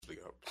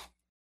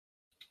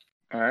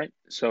All right,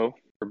 so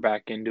we're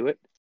back into it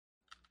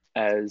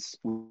as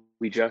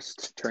we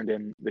just turned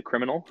in the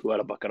criminal who had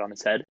a bucket on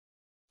his head.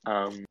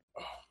 Um,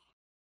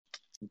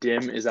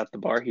 Dim is at the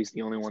bar. He's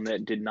the only one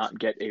that did not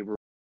get a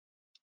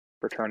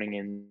for turning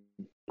in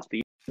the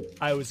thief.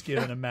 I was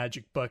given a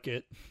magic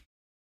bucket.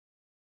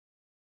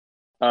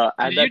 Add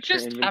that to your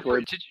Did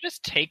inventory. you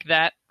just take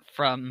that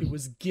from? It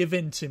was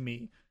given to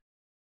me.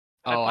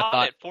 Oh, I I bought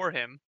thought it for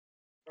him.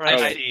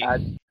 Okay, See.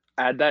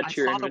 add that I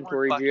to your saw the word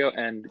inventory, bucket. Geo,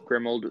 and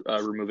Grimold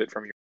remove it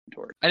from your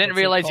inventory. I didn't What's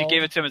it realize you called?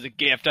 gave it to him as a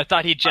gift. I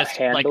thought he just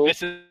handle?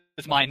 this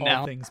is mine All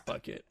now. things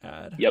bucket.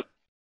 Add. Yep.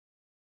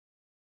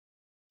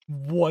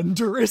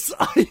 Wondrous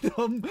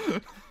item.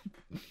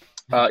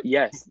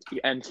 Yes,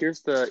 and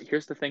here's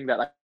the thing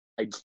that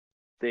I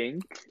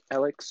think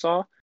Alex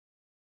saw.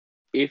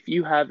 If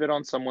you have it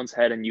on someone's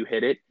head and you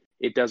hit it,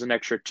 it does an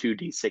extra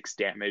 2d6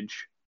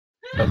 damage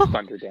of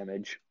thunder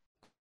damage.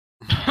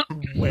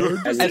 Where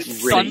As does it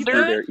it rings say thunder?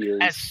 through that? their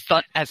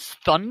ears. As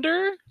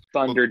thunder?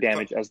 Thunder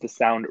damage as the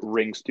sound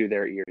rings through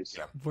their ears.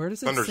 Yeah. Where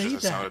does it Thunder's say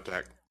just a sound that?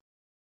 attack.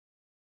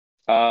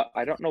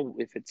 I don't know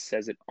if it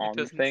says it on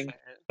the doesn't thing, say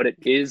it. but it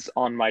is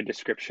on my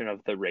description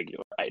of the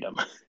regular item.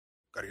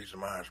 Gotta use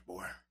your minds,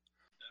 boy.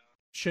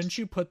 Shouldn't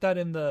you put that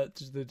in the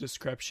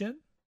description?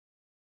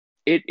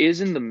 It is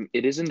in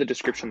the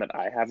description that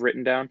I have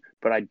written down,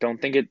 but I don't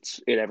think it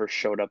ever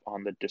showed up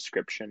on the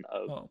description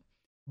of Oh,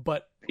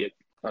 but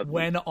of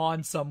when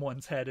on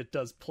someone's head, it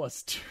does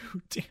 +2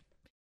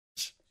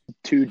 damage.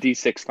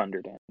 2d6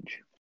 thunder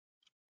damage.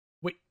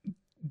 Wait,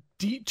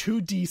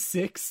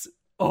 2d6?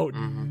 Oh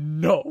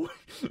no!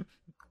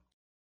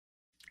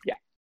 Yeah,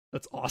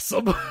 that's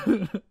awesome.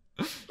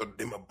 So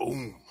dim a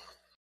boom.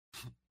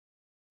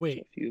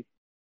 Wait,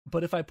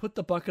 but if I put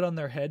the bucket on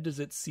their head, does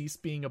it cease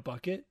being a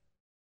bucket?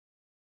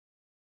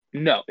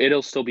 No,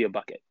 it'll still be a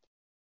bucket.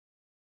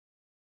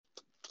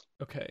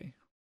 Okay.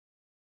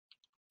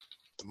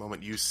 The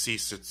moment you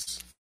cease its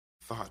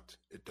thought,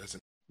 it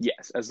doesn't.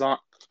 Yes, as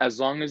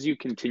long as you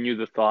continue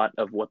the thought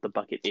of what the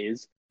bucket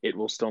is, it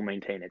will still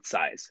maintain its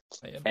size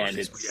and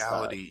Is its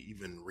reality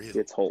even real?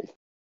 its hold.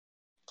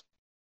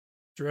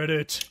 Dread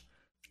it.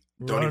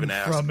 Don't Run even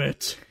ask. from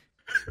it.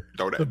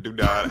 Do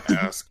not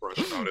ask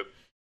questions about it.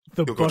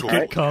 The You'll go to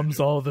bucket a-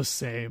 comes all the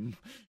same.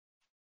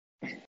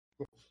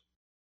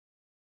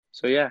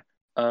 So yeah,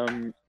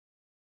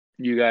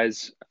 you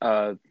guys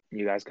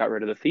got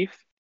rid of the thief.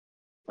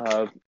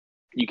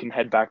 You can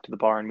head back to the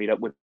bar and meet up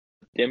with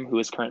Dim, who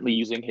is currently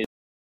using his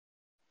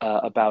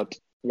about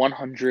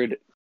 100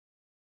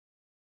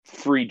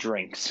 free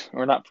drinks,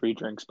 or not free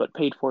drinks, but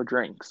paid for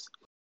drinks.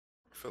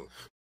 I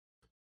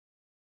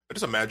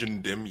just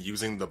imagine Dim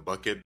using the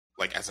bucket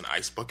like as an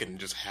ice bucket and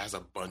just has a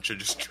bunch of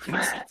just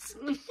drinks.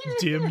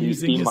 Dim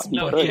using his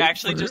No, No, bucket he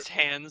actually for just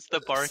hands the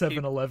barkeep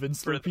 7-Eleven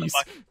for the Slurpees.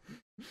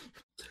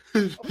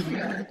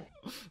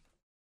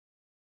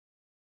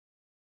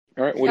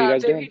 All right, what are you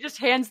guys maybe doing? he just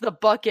hands the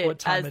bucket. What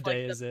time as, of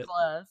day like, is the it?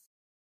 glass.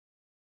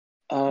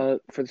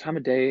 For the time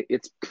of day,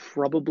 it's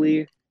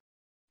probably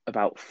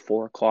about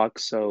 4 o'clock,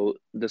 so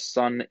the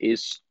sun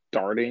is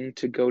starting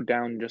to go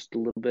down just a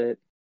little bit.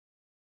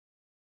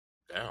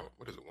 Damn,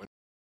 what is it? When?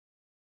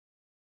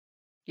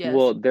 Yes.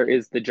 Well, there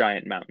is the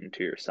giant mountain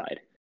to your side.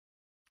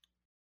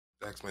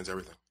 That explains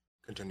everything.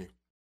 Continue.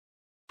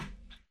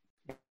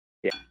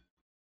 Yeah.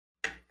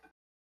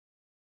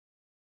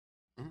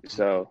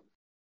 So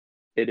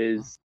it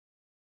is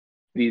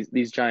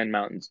these giant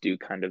mountains do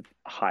kind of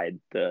hide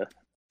the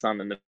sun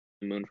and the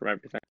moon from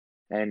everything.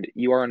 And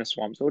you are in a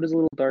swamp, so it is a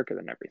little darker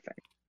than everything.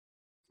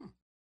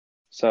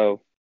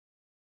 So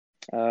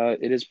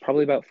it is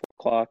probably about 4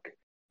 o'clock.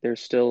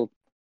 There's still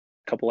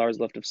a couple hours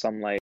left of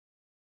sunlight.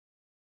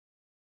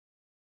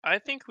 I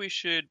think we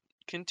should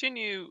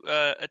continue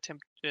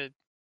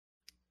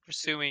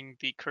pursuing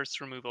the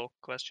curse removal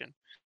question.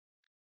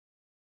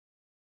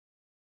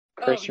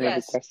 Curse removal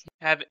yes. question.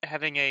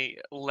 Having a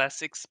less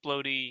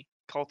explodey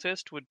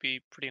cultist would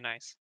be pretty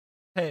nice.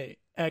 Hey,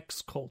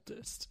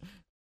 ex-cultist.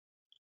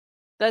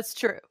 That's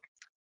true.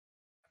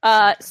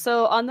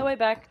 So on the way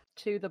back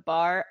to the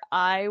bar,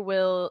 I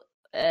will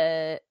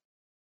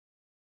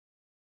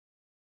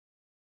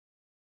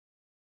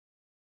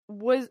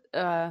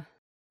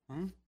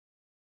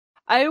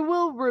I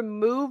will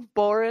remove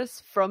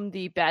Boris from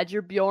the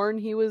Badger Bjorn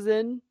he was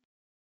in.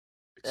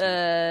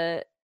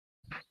 And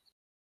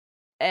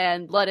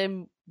let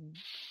him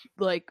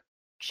like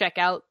check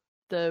out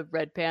the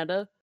red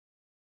panda.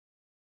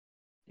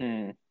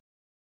 Hmm.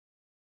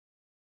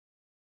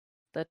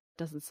 That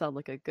doesn't sound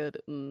like a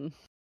good.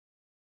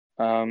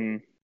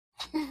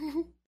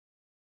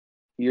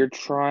 You're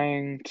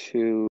trying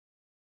to.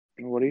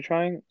 What are you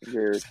trying?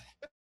 You're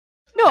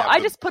No, Yeah, I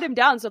but- just put him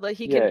down so that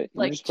he yeah. can You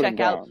like just put him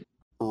check out. down.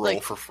 Roll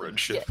like, for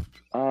friendship.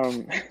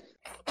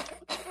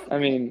 I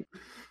mean,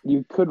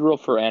 you could roll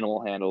for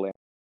animal handling.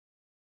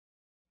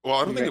 Well,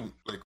 I don't Okay. think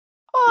like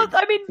Oh,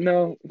 I mean,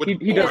 No, Would he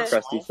doesn't Boris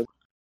trust you, roll? so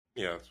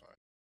yeah, that's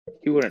fine.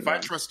 he wouldn't. If I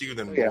know. trust you,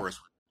 then Yeah. Boris.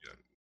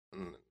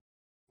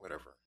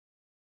 Whatever.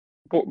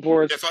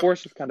 Boris, Yeah, so I-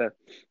 Boris just kind of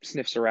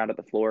sniffs around at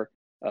the floor.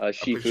 I put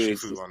Shifu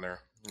is Shifu on there,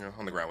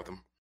 on the ground with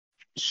him.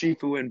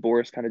 Shifu and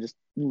Boris kind of just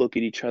look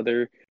at each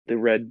other. The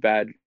red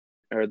panda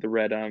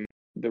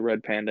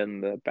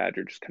and the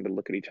badger just kind of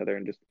look at each other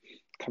and just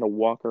kind of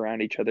walk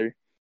around each other,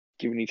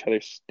 giving each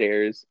other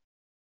stares.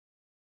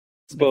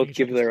 Sniffing Both each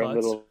give other's their own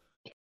butts, little,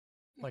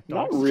 like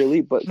not dogs.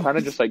 really, but kind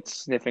of just like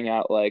sniffing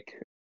out like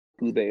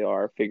who they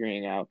are,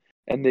 figuring out.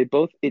 And they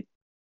both,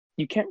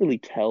 you can't really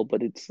tell,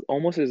 but it's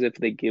almost as if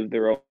they give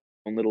their own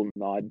little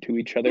nod to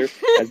each other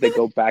as they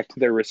go back to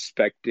their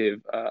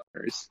respective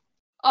owners.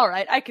 All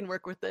right, I can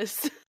work with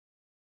this.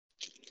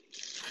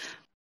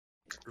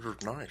 This is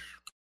nice.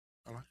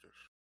 I like this.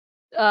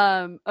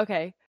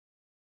 Okay.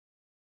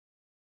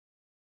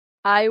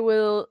 I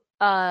will.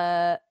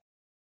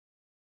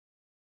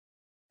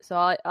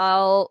 So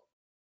I'll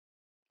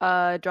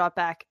drop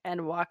back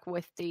and walk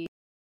with the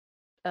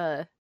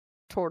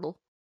turtle.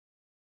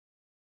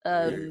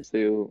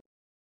 So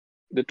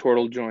the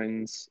turtle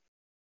joins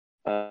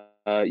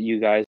you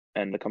guys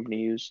and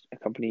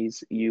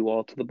accompanies you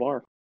all to the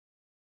bar.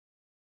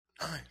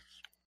 Nice.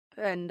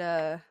 And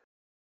I'll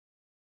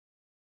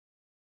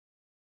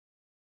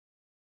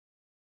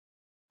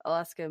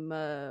ask him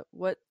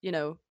what,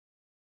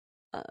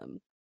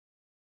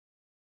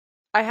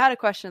 I had a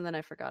question, then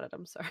I forgot it.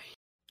 I'm sorry.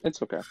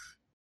 It's okay.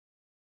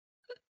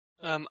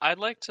 I'd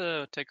like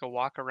to take a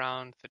walk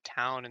around the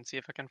town and see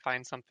if I can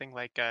find something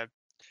like a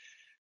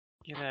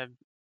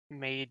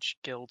mage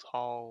guild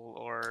hall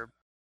or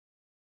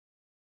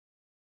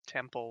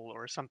temple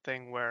or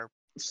something where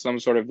Some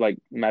sort of like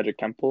magic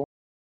temple.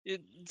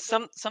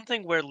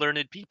 something where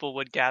learned people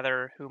would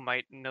gather who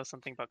might know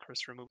something about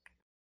curse removal.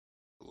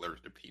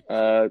 Alert to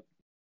people.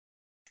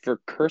 For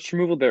curse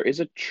removal, there is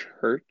a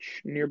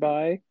church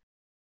nearby.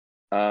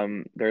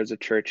 There's a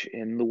church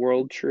in the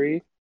World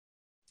Tree,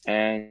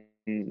 and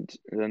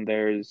then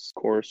there's,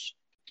 of course,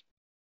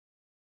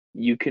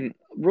 you can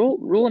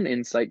roll an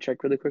insight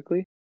check really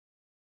quickly.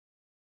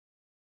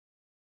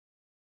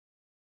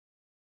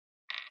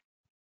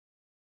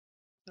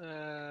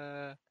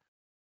 Uh,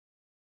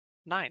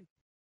 9.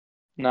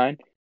 9.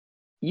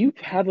 You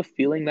have a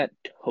feeling that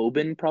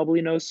Tobin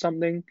probably knows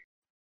something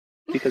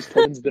because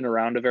Tobin's been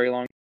around a very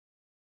long.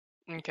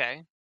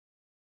 Okay.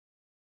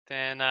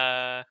 Then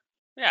yeah,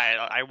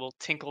 I will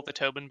tinkle the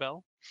Tobin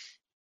bell.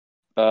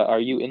 Are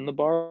you in the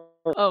bar?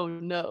 Oh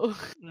no.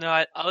 No,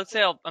 I would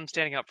say I'm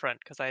standing up front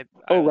because I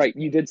Oh, was- right.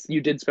 You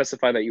did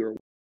specify that you were.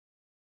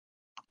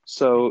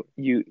 So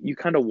you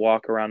kind of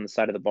walk around the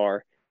side of the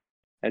bar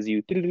as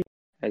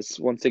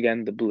once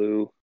again the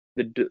blue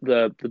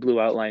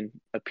outline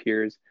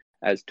appears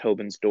as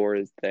Tobin's door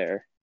is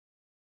there.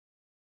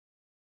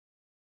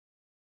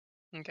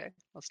 Okay,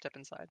 I'll step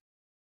inside.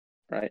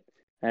 Right.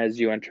 As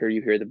you enter,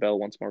 you hear the bell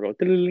once more go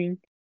ding,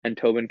 and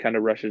Tobin kind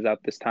of rushes out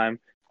this time,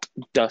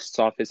 dusts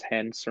off his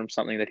hands from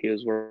something that he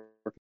was working.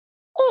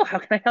 Oh, how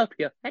can I help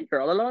you? And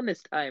you're all alone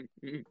this time.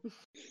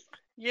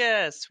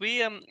 Yes,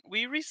 we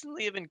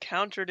recently have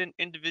encountered an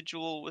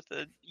individual with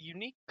a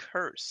unique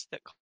curse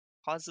that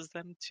causes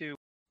them to,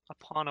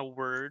 upon a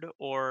word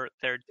or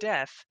their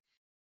death,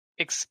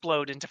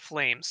 explode into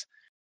flames.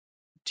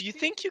 Do you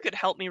think you could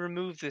help me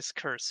remove this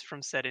curse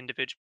from said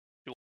individual?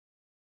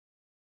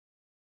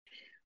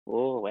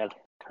 Oh, well,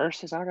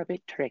 curses are a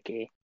bit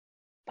tricky,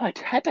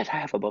 but I bet I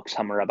have a book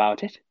somewhere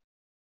about it.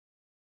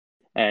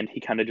 And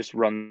he kind of just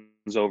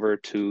runs over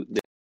to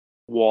the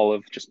wall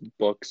of just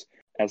books,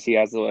 as he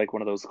has like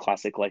one of those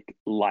classic like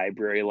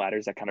library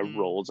ladders that kind of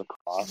rolls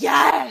across.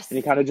 Yes. And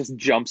he kind of just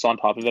jumps on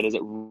top of it as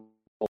it rolls.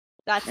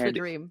 That's the And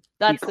dream.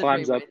 That's the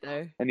climbs dream up. right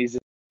there. And he's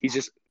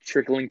just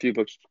trickling through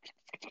books,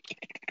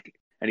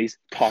 and he's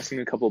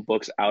tossing a couple of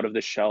books out of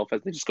the shelf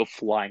as they just go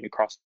flying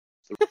across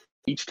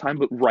each time.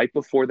 But right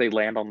before they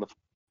land on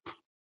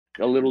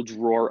a little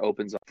drawer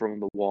opens up from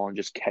the wall and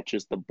just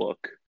catches the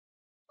book.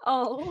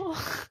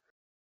 Oh.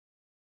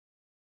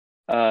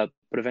 But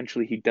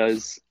eventually he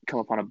does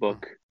come upon a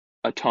book,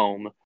 a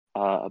tome,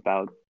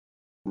 about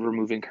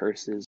removing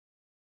curses,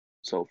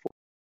 so forth.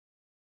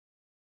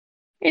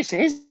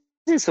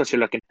 Is such a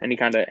looking, and he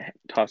kind of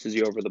tosses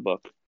you over the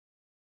book.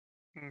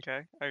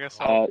 Okay, I guess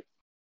I'll.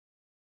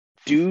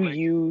 Do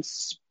you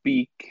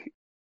speak,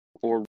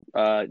 or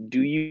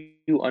do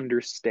you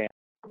understand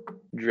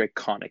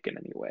Draconic in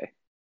any way?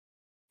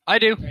 I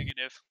do.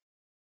 Negative.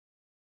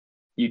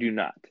 You do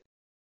not.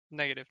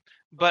 Negative.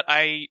 But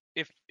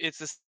if it's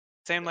the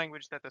same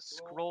language that the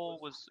scroll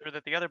was, or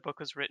that the other book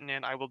was written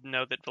in, I will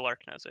know that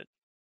Villark knows it.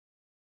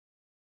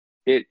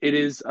 It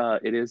is,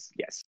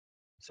 yes.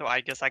 So I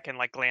guess I can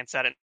like glance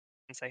at it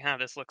and say,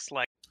 this looks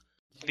like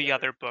the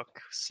other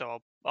book. So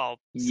I'll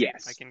see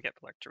if I can get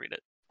Villark to read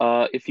it.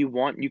 If you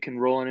want, you can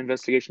roll an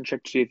investigation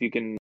check to see if you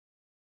can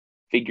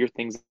figure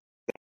things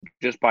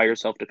just by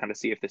yourself to kind of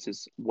see if this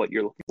is what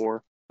you're looking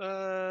for.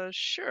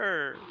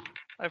 Sure.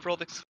 I've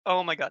rolled.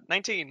 Oh my god,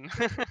 19.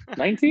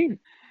 19.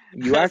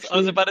 You actually. I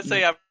was about to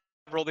say I've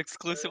rolled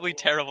exclusively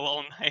terrible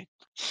all night.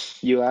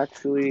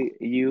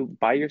 You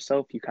by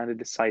yourself, you kind of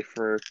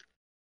decipher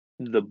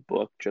the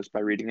book just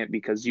by reading it,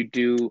 because you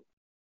do,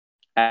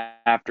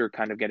 after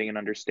kind of getting an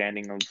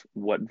understanding of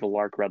what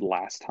Villark read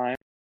last time,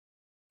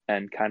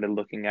 and kind of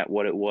looking at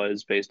what it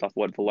was based off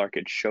what Valark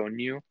had shown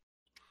you,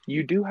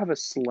 you do have a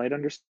slight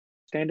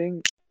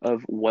understanding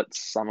of what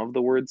some of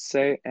the words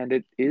say, and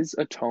it is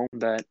a tome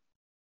that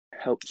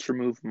helps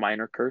remove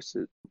minor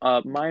curses.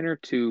 Minor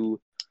to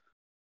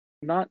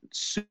not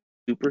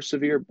super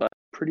severe, but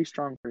pretty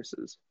strong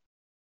curses.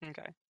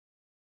 Okay.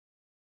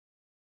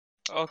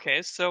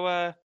 Okay,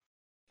 so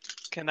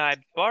can I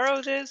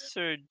borrow this,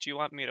 or do you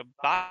want me to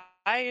buy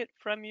it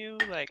from you?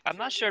 Like, I'm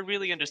not sure I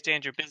really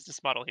understand your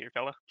business model here,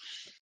 fella.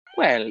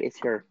 Well,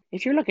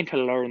 if you're looking to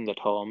learn the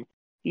tome,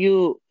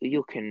 you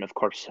can of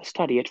course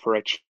study it for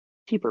a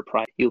cheaper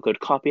price. You could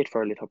copy it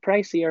for a little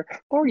pricier,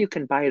 or you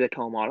can buy the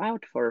tome all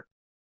out for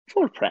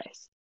full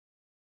price.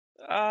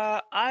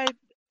 I'll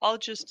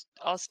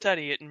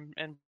study it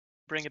and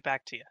bring it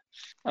back to you.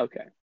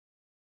 Okay.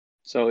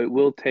 So it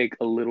will take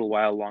a little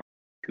while longer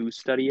to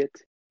study it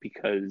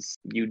because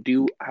you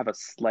do have a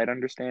slight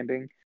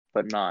understanding,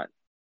 but not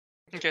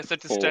Okay, so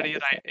to full study it,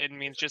 understanding. it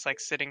means just like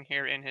sitting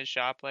here in his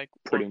shop, like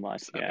Pretty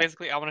much, yeah.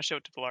 Basically, I want to show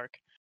it to Valark.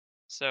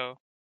 So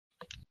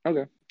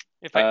Okay.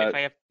 if I'm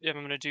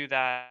gonna do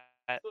that,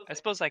 I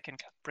suppose I can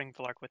bring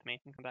Valark with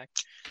me and come back.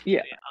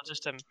 Yeah. I'll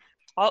just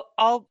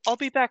I'll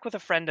be back with a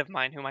friend of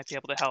mine who might be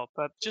able to help.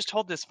 But just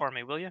hold this for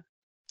me, will you?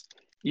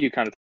 You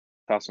kind of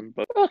toss him,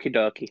 but okie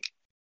dokie.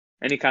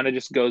 And he kind of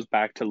just goes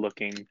back to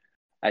looking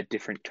at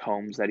different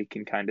tomes that he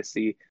can kind of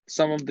see.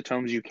 Some of the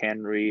tomes you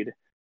can read.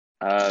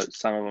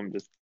 Some of them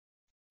just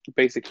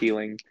basic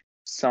healing.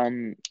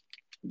 Some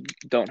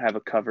don't have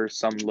a cover.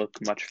 Some look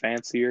much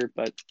fancier.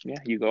 But yeah,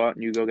 you go out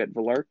and you go get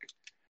Valark.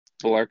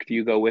 Valark, do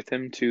you go with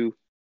him to...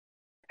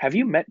 Have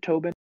you met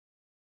Tobin?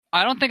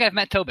 I don't think I've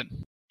met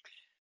Tobin.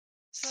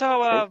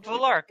 So,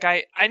 Valark,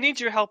 I need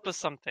your help with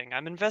something.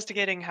 I'm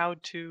investigating how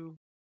to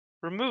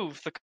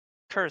remove the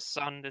curse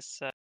on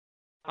this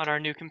on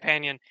our new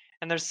companion,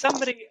 and there's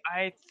somebody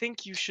I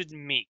think you should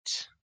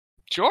meet.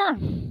 Sure.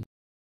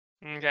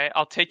 Okay,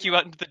 I'll take you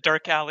out into the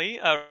dark alley.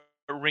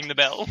 Ring the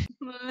bell.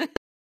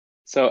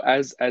 So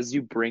as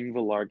you bring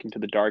Valark into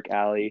the dark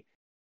alley,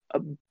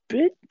 a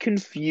bit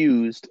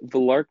confused,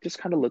 Valark just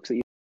kind of looks at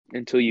you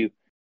until you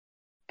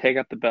take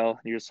out the bell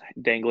and you just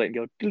dangle it and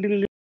go,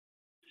 doo-doo-doo-doo.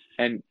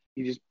 And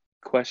you just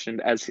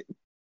questioned as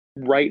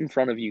right in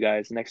front of you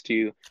guys, next to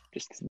you,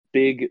 just this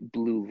big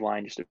blue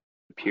line just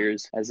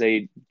appears as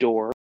a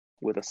door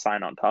with a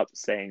sign on top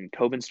saying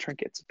Tobin's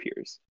Trinkets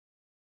appears.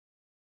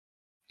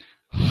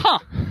 Huh.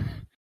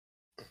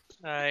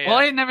 Well,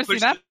 I had never seen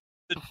pushed that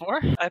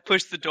before. I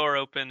pushed the door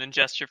open and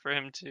gesture for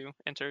him to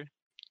enter.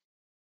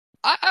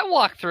 I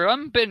walk through.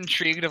 I'm a bit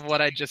intrigued of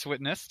what I just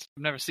witnessed.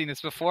 I've never seen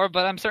this before,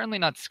 but I'm certainly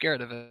not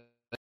scared of it.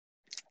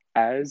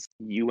 As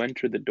you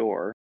enter the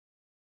door,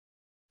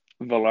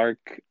 Valark,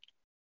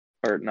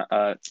 or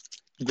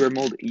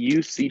Grimold,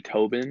 you see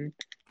Tobin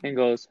and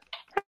goes,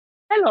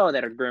 "Hello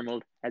there,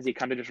 Grimold," as he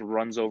kind of just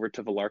runs over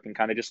to Valark and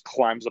kind of just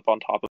climbs up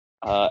on top of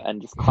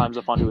and just climbs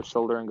up onto his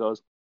shoulder and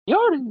goes,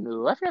 "You're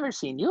new. I've never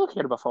seen you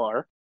here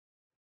before."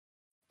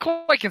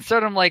 Quite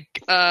concerned. I'm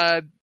like,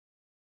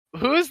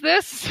 who's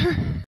this?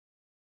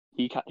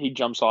 He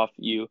jumps off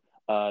you,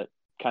 kind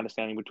of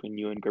standing between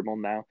you and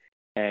Grimold now,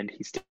 and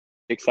he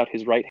sticks out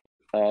his right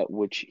hand,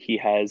 which he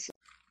has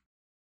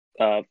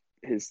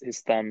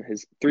his thumb,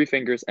 his 3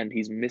 fingers, and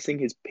he's missing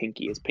his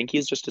pinky. His pinky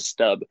is just a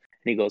stub, and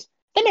he goes,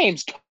 "The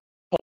name's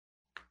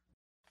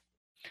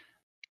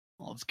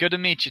Well, it's good to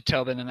meet you,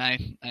 Tobin, and I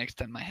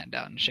extend my hand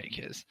out and shake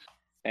his.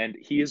 And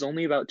he is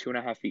only about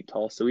 2.5 feet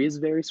tall, so he is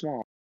very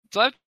small.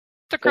 So I have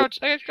to crouch.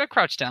 I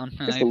crouch down.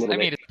 Just a little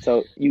bit.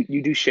 So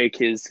you do shake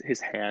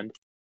his hand,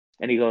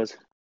 and he goes,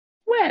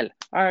 "Well,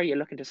 are you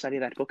looking to study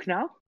that book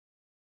now?"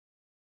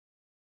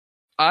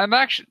 I'm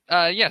actually,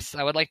 yes,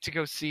 I would like to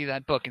go see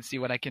that book and see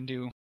what I can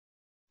do.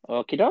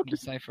 Okie dokie.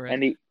 Decipher it.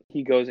 And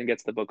he goes and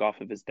gets the book off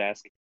of his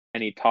desk,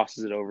 and he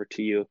tosses it over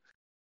to you.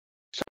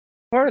 So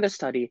for the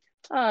study,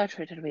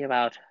 it'll be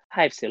about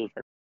 5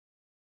 silver.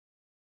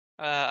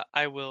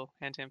 I will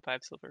hand him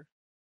 5 silver.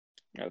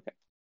 Okay.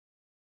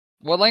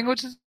 What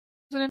language is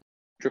it in?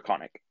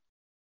 Draconic.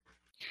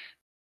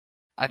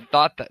 I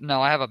thought that.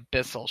 No, I have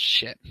Abyssal.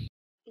 Shit.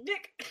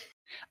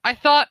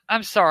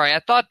 I'm sorry. I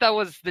thought that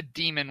was the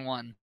demon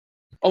one.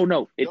 Oh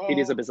no, it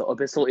is Abyssal.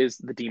 Abyssal is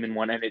the demon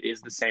one, and it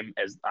is the same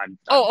as I'm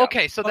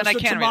okay. So then I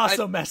can't read.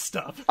 Tommaso messed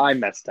up. I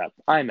messed up.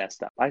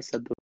 I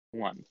said the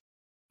one.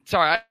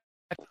 Sorry.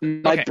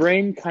 My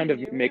brain kind of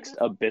mixed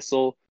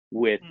Abyssal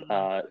with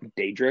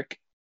Daedric,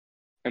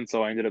 and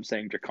so I ended up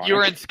saying Draconic. You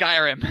were in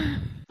Skyrim.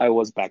 I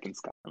was back in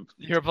Skyrim.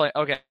 You were playing.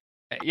 Okay.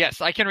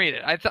 Yes, I can read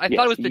it. I thought it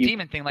was the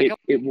demon thing. Like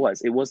it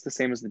was the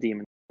same as the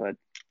demon, but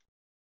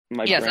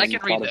my brain I can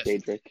thought read of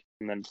this. Daedric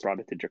and then brought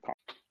it to Draconic.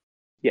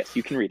 Yes,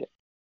 you can read it.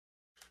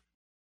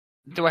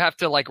 Do I have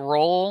to like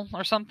roll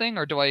or something,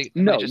 or am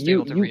I just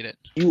able to read it?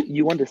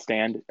 You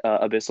understand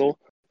Abyssal,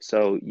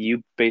 so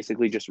you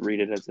basically just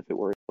read it as if it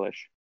were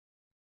English.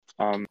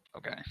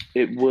 Okay.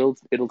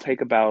 It'll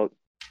take about,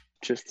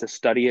 just to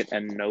study it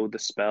and know the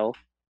spell,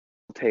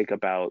 it'll take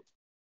about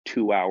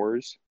 2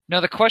 hours.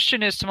 Now the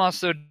question is,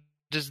 Tommaso,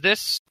 does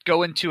this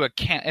go into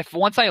if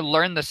once I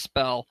learn the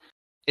spell,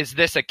 is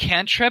this a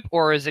cantrip,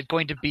 or is it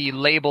going to be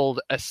labeled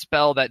a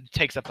spell that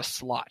takes up a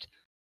slot?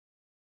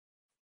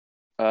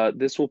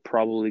 This will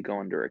probably go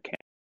under a can.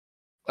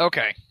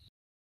 Okay.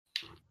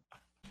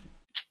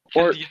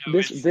 Or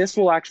this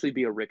will actually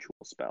be a ritual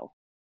spell.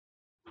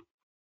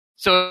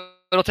 So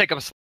it'll take up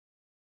a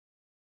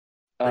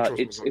slot.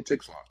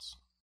 Take slots.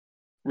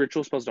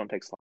 Ritual spells don't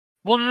take slots.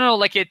 Well, no,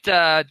 like it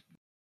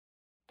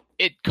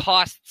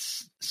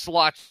costs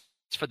slots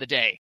for the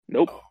day.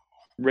 Nope. Oh.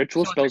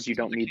 Ritual spells you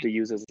don't need to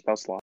use as a spell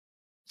slot.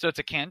 So it's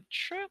a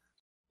cantrip?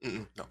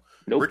 No.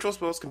 Nope. Ritual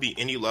spells can be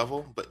any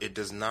level, but it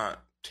does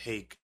not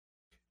take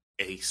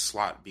a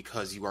slot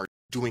because you are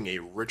doing a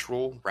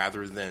ritual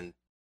rather than...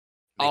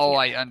 Oh,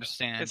 I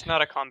understand. It's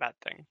not a combat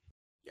thing.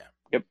 Yeah.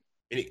 Yep.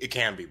 It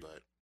can be, but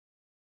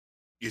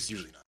it's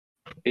usually not.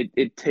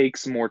 It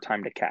takes more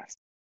time to cast.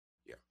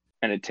 Yeah.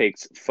 And it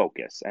takes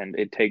focus, and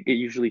it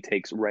usually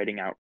takes writing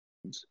out.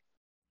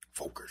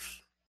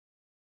 Focus.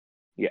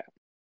 Yeah.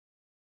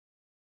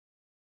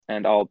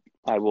 And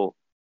I will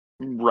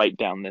write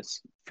down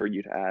this for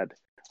you to add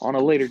on a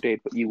later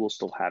date, but you will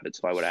still have it,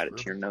 so I would add it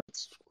to your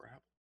notes.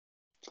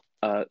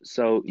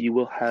 So you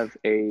will have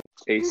a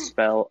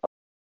spell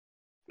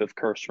of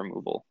curse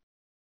removal.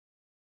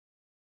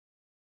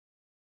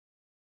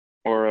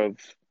 Or of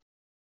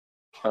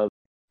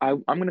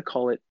I'm going to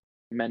call it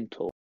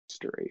mental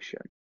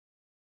restoration.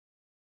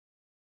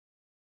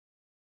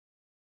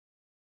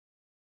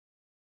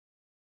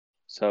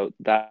 So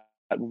that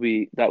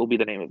will be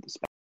the name of the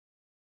spell.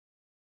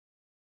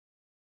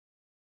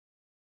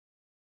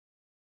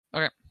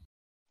 Okay.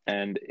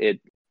 And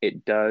it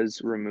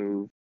does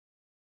remove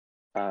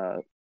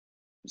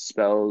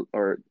spell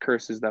or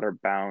curses that are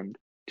bound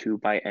to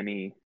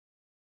any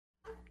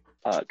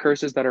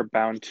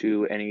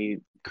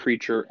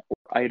creature or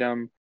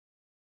item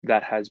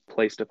that has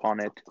placed upon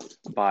it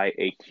by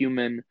a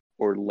human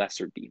or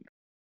lesser demon.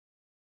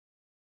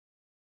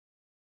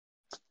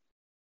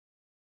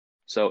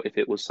 So if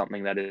it was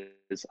something that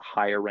is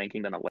higher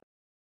ranking than a lesser,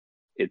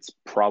 it's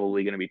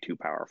probably going to be too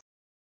powerful.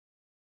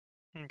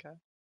 Okay.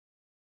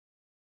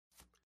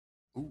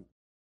 Ooh.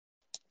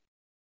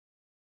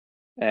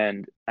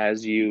 And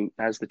as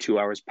the 2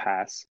 hours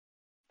pass,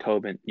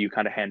 Tobin, you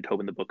kind of hand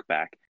Tobin the book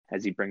back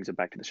as he brings it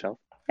back to the shelf.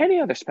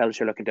 Any other spells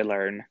you're looking to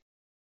learn?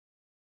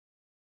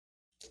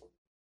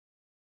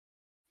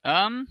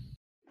 I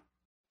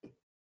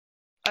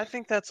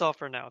think that's all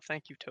for now.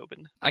 Thank you,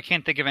 Tobin. I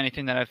can't think of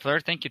anything that I've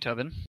learned. Thank you,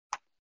 Tobin.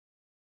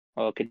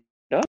 Okay.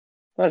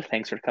 Well,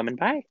 thanks for coming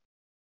by.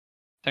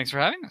 Thanks for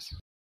having us.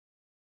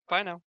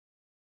 Bye now.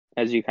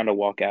 As you kind of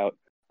walk out,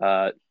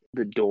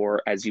 the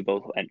door, as you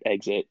both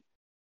exit,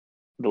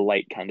 the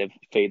light kind of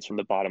fades from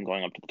the bottom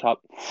going up to the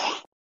top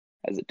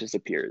as it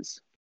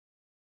disappears.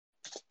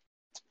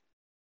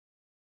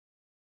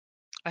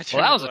 Well,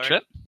 that was a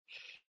trip.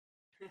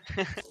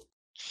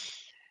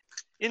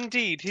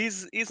 Indeed,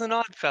 he's an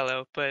odd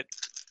fellow, but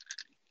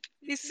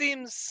he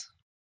seems,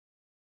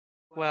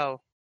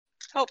 well,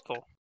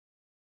 helpful.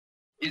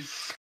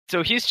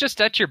 So he's just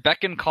at your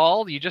beck and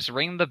call? You just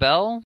ring the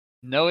bell?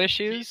 No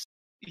issues?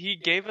 He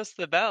gave us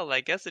the bell.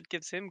 I guess it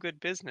gives him good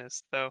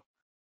business, though.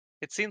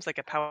 It seems like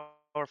a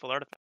powerful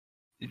artifact.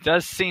 It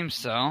does seem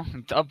so.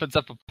 It opens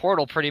up a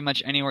portal pretty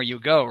much anywhere you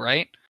go,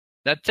 right?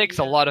 That takes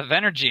a lot of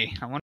energy.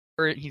 I wonder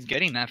where he's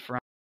getting that from.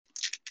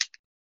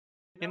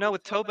 You know,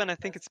 with Tobin, I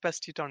think it's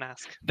best you don't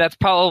ask. That's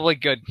probably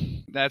good.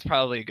 That's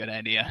probably a good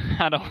idea.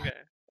 Okay.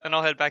 And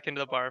I'll head back into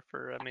the bar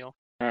for a meal.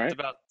 All right. It's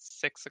about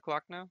 6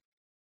 o'clock now.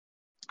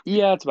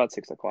 Yeah, it's about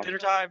 6 o'clock. Dinner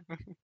time.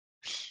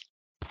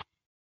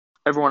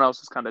 Everyone else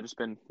has kind of just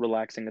been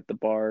relaxing at the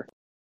bar,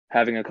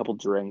 having a couple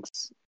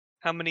drinks.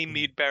 How many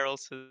mead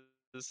barrels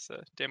has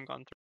Dim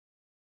gone through?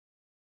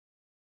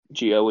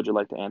 Gio, would you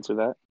like to answer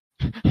that?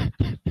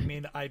 I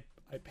mean, I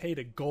paid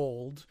a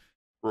gold.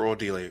 Roll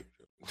delay.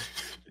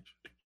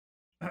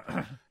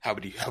 How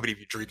many have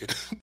you drinking?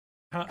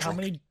 How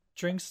many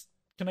drinks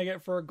can I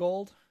get for a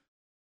gold?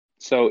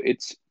 So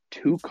it's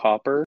 2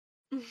 copper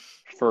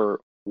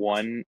for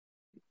 1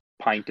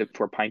 pint of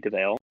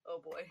ale. Oh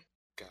boy.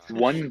 God.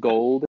 1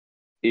 gold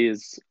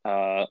is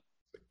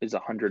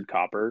 100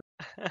 copper.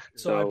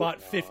 So I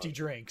bought 50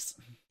 drinks.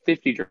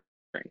 50 drinks.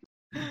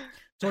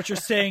 So what you're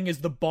saying is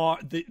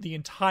the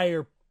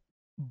entire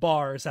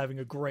bar is having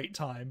a great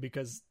time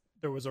because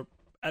there was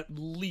at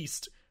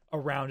least a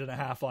round and a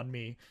half on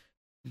me.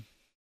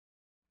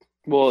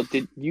 Well,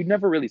 you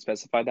never really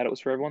specified that it was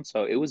for everyone,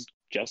 so it was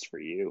just for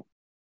you.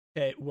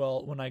 Okay,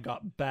 well, when I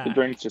got back... The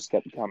drinks just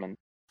kept coming.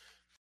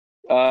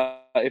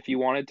 If you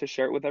wanted to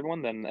share it with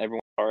everyone, then everyone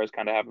in the bar is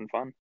kind of having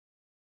fun.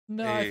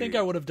 No, I think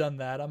I would have done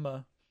that.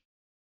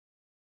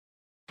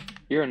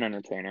 You're an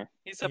entertainer.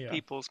 He's a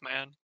people's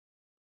man.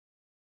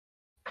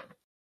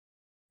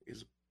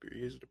 He's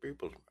the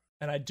people's man.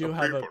 And I do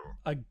have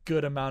a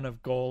good amount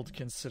of gold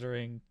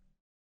considering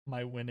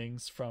my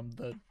winnings from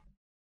the...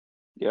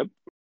 Yep.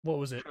 What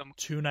was it,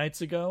 2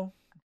 nights ago?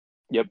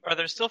 Yep. Are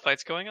there still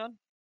fights going on?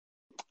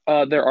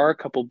 There are a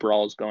couple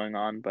brawls going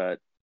on, but...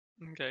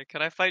 Okay,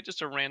 can I fight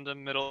just a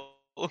random middle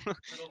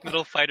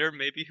middle fighter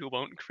maybe who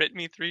won't crit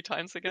me 3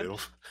 times again? Middle,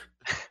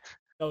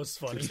 That was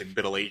funny. seems like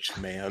middle-aged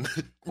man.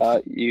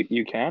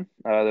 You can.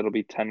 That'll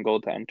be 10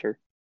 gold to enter.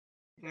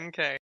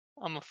 Okay,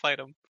 I'm gonna fight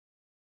him.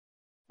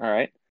 All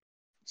right.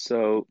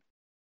 So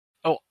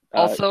Oh,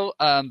 also,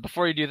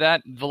 before you do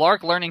that,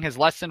 Valark learning his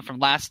lesson from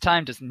last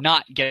time does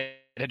not get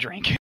a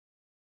drink.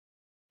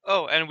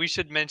 Oh, and we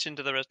should mention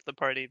to the rest of the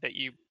party that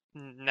you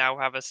now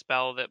have a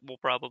spell that will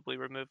probably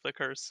remove the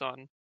curse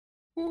on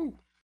Woo,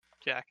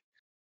 Jack.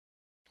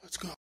 let's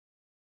go.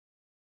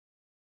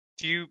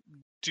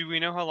 Do we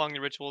know how long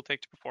the ritual will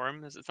take to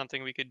perform? Is it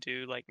something we could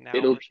do like now?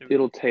 it'll or should we-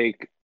 it'll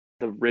take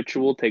the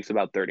ritual takes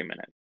about 30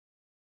 minutes,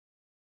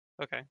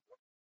 Okay.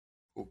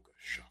 Ooh,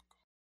 shock.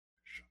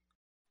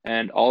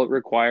 and all it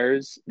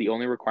requires, the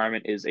only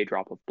requirement is a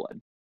drop of blood.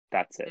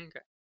 That's it. Okay.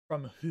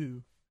 From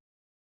who?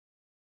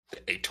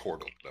 A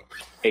turtle, though.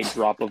 A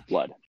drop of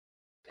blood.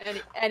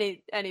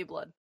 Any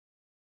blood.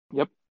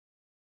 Yep.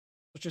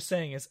 What you're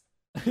saying is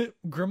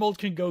Grimold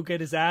can go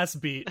get his ass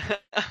beat.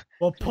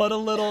 We'll put a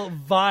little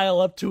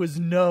vial up to his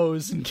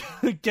nose and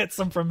get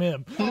some from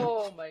him.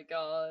 Oh my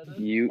god. Does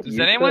You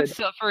anyone could.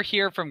 suffer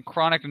here from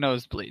chronic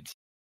nosebleeds?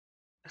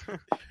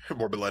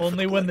 More blood for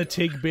Only the when the blood.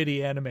 Tig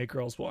Bitty anime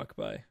girls walk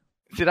by.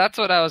 See, that's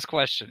what I was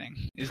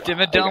questioning. Is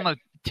Dimmadome a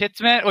tits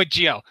man? Wait,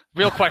 Gio,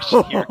 real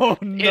question here. Oh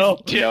no.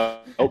 Is Dim-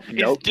 Nope,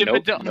 nope,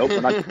 Dimmadome- nope,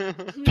 we're not.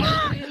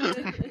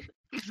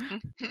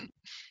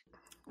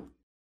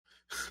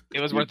 It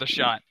was worth a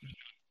shot.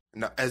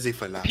 No, as a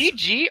philosopher.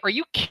 PG? Are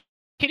you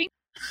kidding?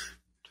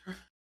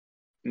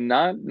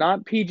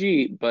 Not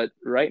PG, but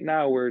right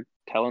now we're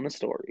telling the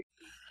story.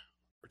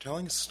 We're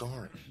telling a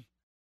story.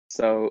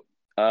 So,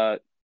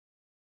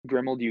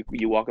 Grimold,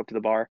 you walk up to the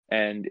bar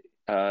and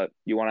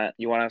you wanna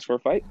ask for a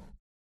fight?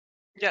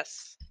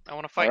 Yes, I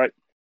want to fight. All right.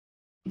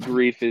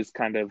 Grief is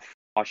kind of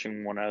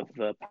washing one of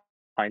the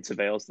pints of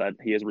ales that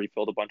he has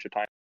refilled a bunch of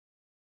times.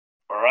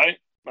 All right,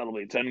 that'll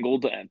be 10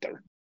 gold to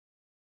enter.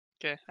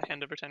 Okay, I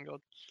hand over 10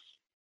 gold.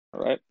 All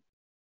right,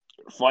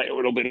 fight a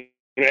little bit of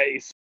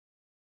race.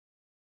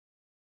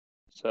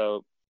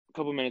 So, a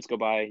couple minutes go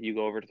by. You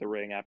go over to the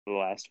ring after the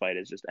last fight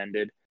has just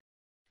ended.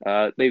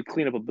 They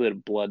clean up a bit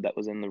of blood that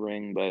was in the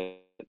ring, but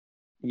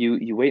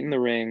you wait in the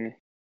ring,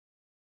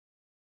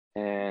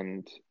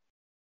 and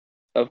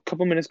a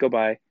couple minutes go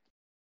by,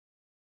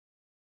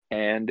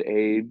 and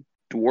a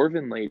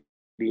dwarven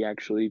lady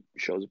actually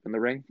shows up in the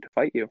ring to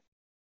fight you.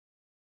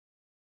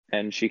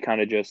 And she kind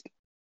of just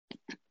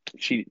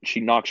she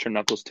knocks her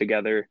knuckles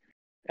together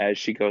as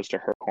she goes to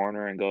her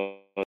corner and goes,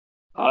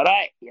 "All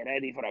right, you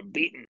ready for a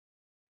beating?"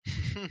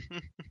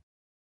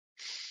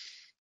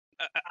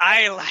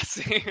 Aye,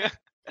 lassie.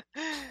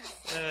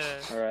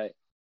 All right.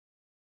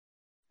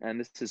 And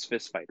this is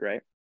fist fight,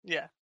 right?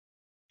 Yeah.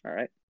 All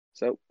right.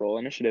 So roll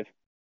initiative.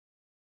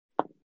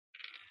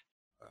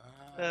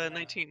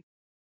 19.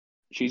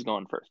 She's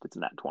going first. It's a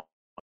nat 20.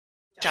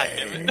 God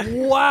damn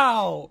it.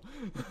 Wow.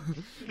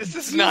 This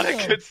is not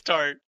a good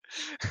start.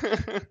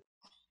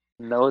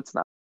 No, it's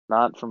not.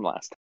 Not from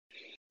last time.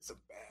 It's a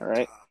bad All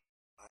right. time.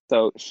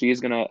 So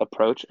she's gonna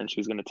approach and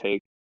she's gonna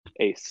take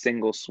a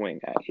single swing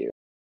at you.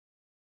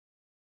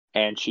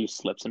 And she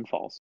slips and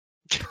falls.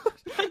 Did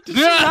she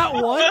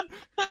not one?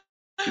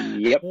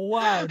 Yep.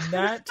 Wow,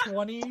 nat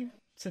 20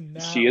 to nat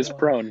She is 1.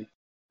 prone.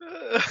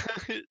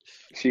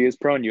 She is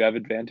prone. You have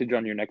advantage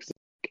on your next.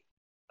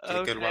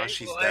 Take it while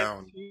she's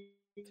down.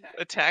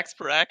 Attacks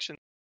per action.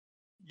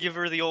 Give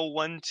her the old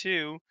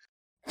 1-2.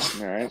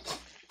 All right.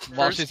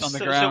 While she's on the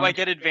So ground. I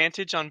get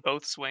advantage on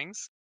both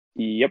swings?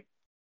 Yep.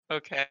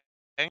 Okay.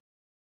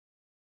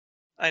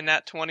 I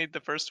nat 20'd the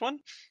first one,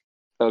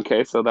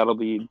 Okay, so that'll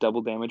be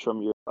double damage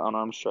from your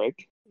unarmed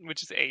strike.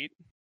 which is 8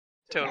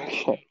 total.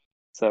 Okay.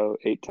 So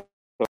 8.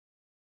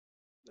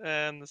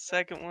 And the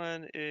second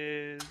one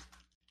is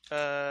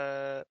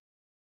 13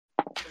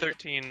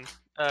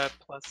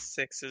 plus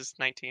 6 is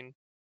 19.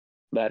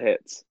 That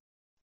hits.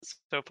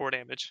 So 4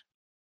 damage.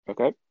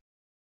 Okay.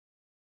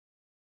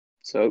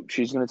 So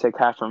she's going to take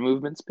half her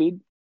movement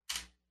speed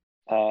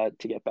to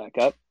get back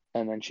up,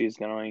 and then she's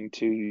going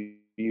to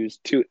use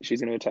 2. She's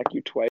going to attack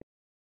you twice.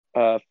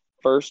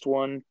 First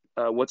one,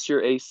 what's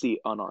your AC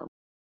unarmed?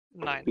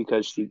 9.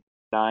 Because she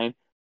 9.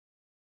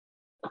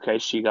 Okay,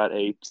 she got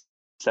a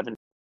 7.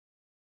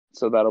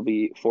 So that'll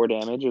be 4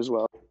 damage as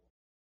well.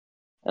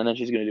 And then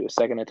she's going to do a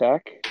second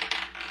attack.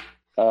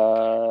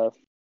 A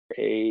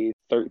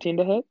 13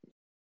 to hit.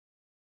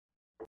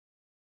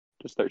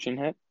 Does 13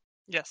 hit?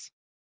 Yes.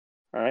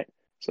 All right.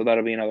 So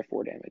that'll be another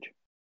 4 damage.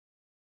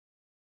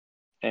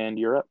 And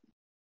you're up.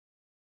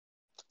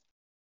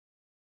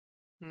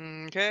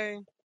 Okay.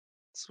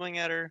 Swing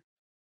at her.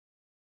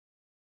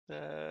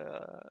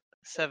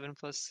 7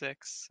 plus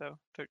 6, so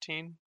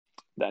 13.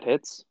 That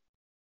hits.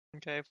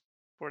 Okay,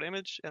 4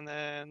 damage. And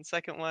then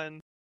second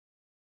one,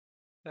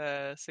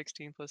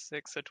 16 plus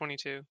 6, so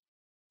 22.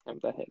 Yep,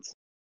 that hits.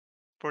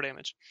 4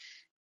 damage.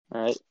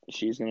 All right.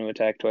 She's going to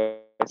attack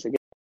twice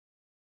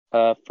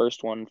again.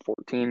 First one,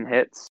 14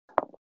 hits.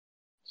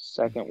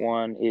 Second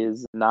one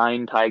is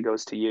 9. Tie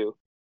goes to you.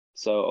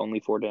 So only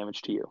 4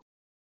 damage to you.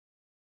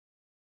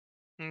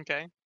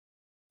 Okay.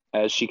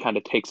 As she kind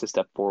of takes a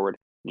step forward,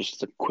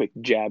 just a quick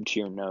jab to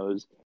your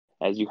nose,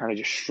 as you kind of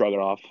just shrug it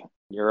off.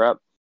 You're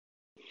up.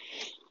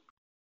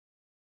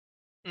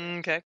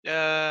 Okay.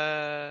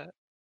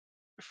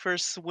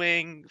 First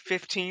swing,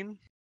 15.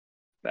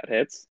 That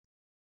hits.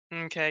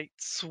 Okay.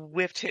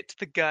 Swift hit to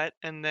the gut,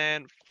 and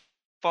then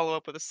follow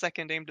up with a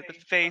second aim to the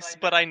face,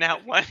 but I now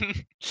won.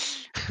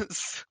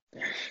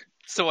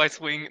 So I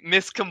swing,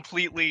 miss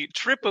completely,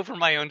 trip over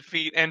my own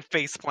feet, and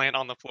face plant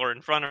on the floor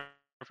in front of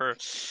her.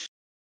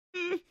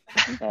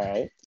 All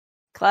right.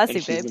 Classy,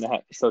 And she's babe.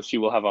 gonna so she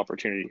will have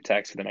opportunity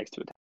attacks for the next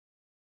 2 attacks,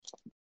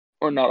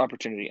 or not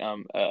opportunity,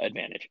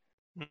 advantage.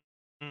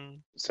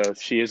 Mm. So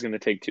she is gonna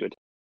take 2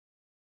 attacks.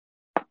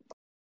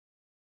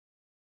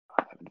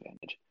 I have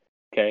advantage.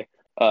 Okay.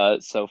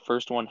 So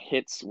first one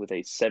hits with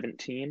a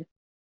 17,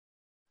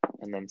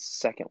 and then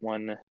second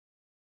one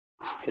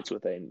hits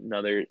with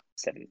another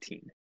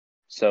 17.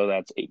 So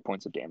that's 8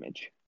 points of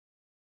damage.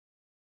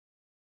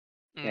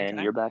 And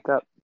Okay. you're back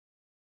up.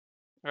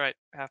 All right,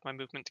 half my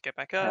movement to get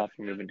back up. Half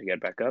your movement to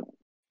get back up.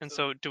 And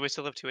so, do I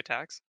still have 2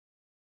 attacks?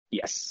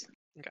 Yes.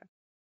 Okay.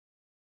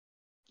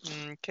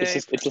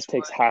 It just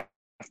takes half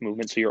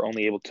movement, so you're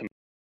only able to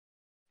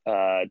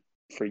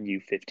for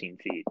you 15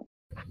 feet.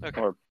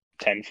 Okay. Or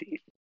 10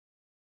 feet.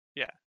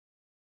 Yeah.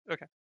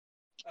 Okay.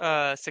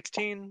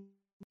 16.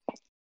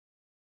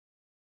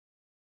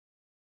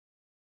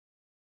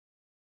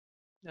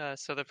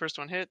 So the first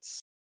one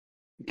hits.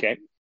 Okay.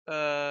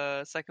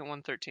 Second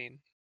one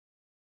 13.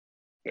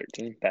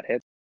 13. That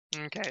hits.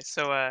 Okay,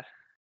 so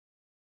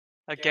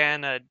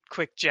again a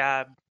quick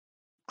jab,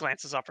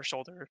 glances off her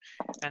shoulder,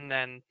 and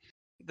then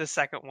the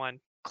second one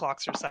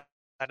clocks her side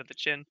of the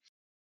chin.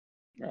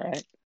 All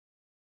right.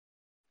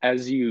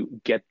 As you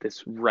get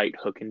this right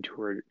hook into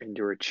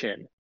her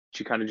chin,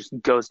 she kind of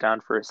just goes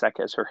down for a sec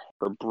as her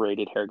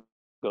braided hair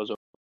goes over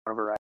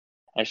her eye,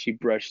 as she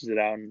brushes it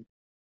out and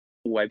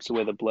wipes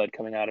away the blood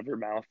coming out of her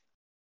mouth.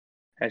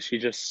 As she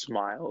just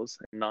smiles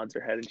and nods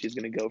her head, and she's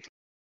going to go for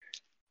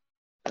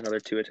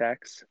another 2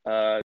 attacks.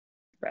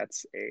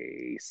 That's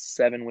a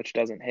 7, which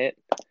doesn't hit.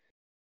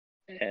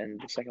 And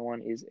the second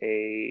one is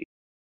a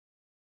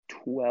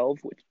 12,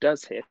 which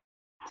does hit.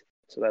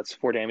 So that's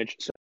 4 damage.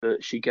 So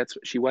she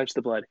wipes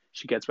the blood,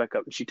 she gets back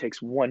up, and she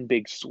takes one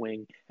big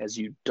swing as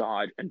you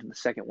dodge. And the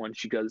second one,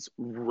 she goes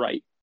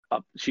right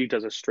up. She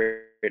does a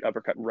straight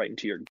uppercut right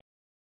into your.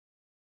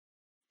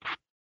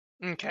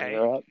 Okay.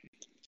 You're up.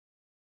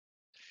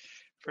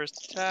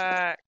 First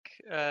attack,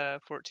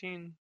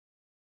 14.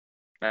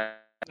 No,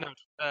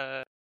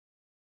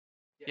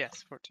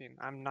 yes, 14.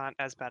 I'm not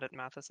as bad at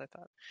math as I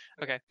thought.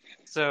 Okay,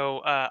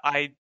 so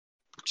I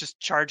just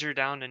charge her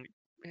down and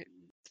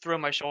throw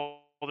my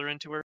shoulder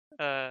into her.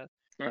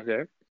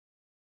 Okay.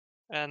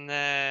 And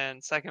then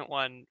second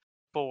one,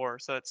 4,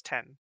 so it's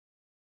 10.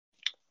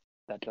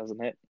 That doesn't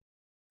hit.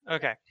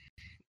 Okay.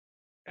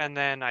 And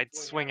then I'd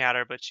swing at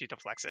her, but she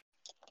deflects it.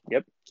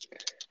 Yep.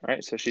 All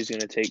right, so she's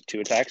going to take 2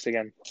 attacks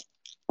again.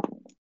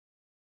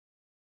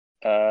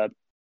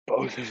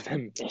 Both of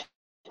them miss.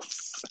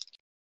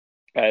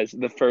 As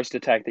the first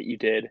attack that you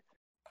did,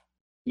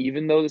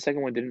 even though the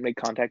second one didn't make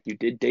contact, you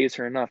did daze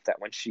her enough that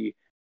when she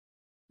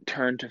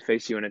turned to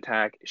face you and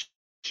attack,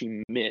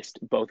 she missed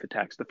both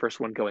attacks. The first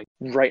one going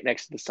right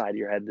next to the side of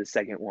your head. The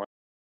second one,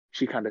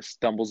 she kind of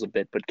stumbles a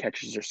bit but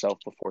catches herself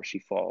before she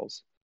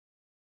falls.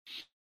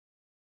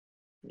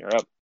 You're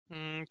up.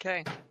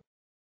 Okay.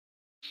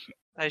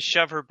 I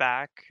shove her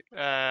back,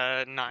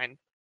 9.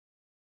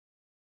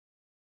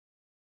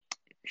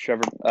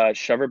 Shove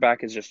her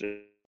back is just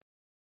a.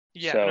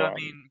 Yeah, So, no, I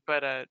mean,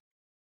 but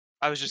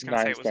I was just gonna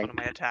say 9 it was one of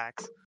strength. my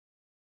attacks,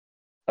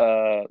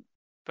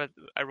 But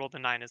I rolled a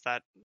 9. Is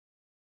that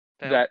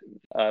fail? that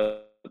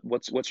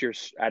what's your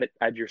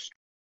add your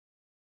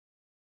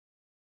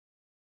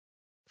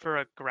For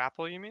a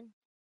grapple? You mean?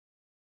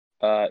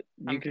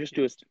 you can just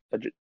do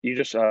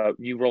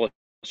you roll a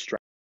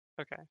strength.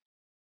 Okay.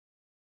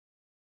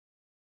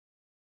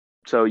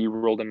 So you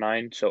rolled a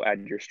 9, so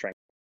add your strength.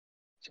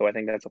 So I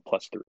think that's a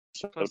 +3,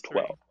 so +3.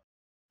 12.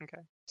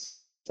 Okay.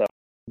 So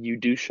you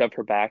do shove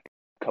her back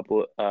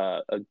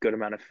a good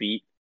amount of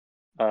feet.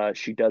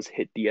 She does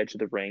hit the edge of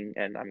the ring,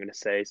 and I'm gonna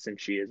say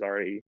since she is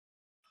already.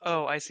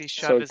 Oh, I see.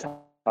 So Shove is an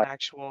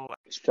actual.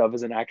 Shove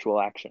is an actual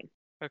action.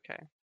 Okay.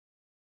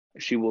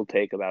 She will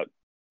take about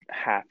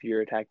half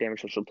your attack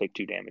damage, so she'll take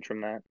 2 damage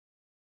from that.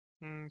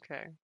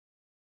 Okay.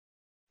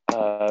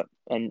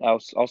 And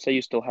I'll say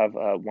you still have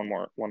one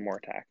more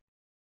attack.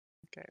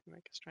 Okay.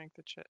 Make a strength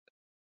check.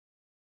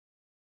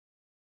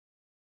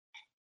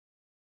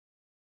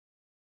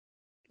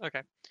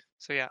 Okay.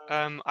 So yeah,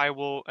 I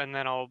will, and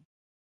then I'll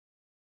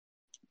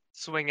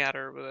swing at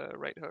her with a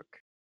right hook.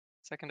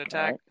 Second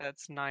attack. Alright.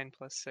 That's 9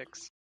 +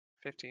 6,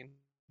 15.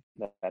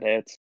 That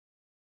hits.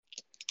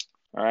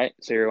 All right,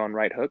 so you're on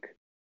right hook.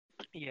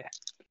 Yeah.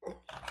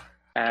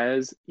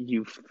 As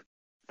you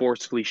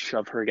forcefully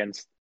shove her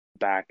against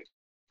the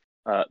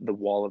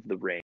wall of the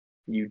ring,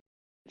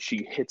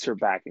 she hits her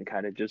back and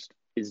kind of just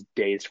is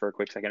dazed for a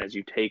quick second as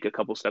you take a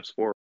couple steps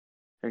forward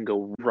and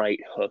go right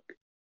hook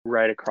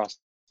right across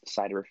the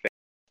side of her face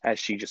as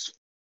she just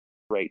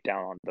right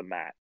down on the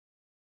mat.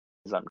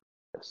 Is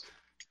unconscious.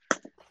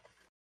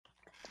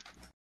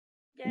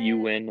 You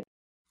win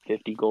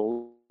 50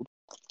 gold.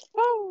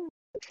 Woo!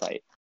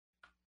 Fight.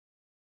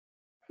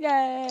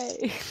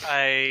 Yay!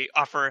 I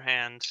offer a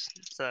hand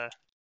to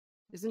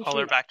Isn't haul she?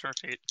 her back to her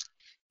feet.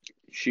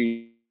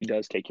 She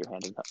does take your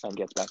hand and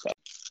gets back up.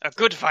 A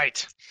good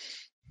fight.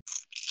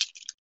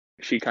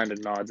 She kind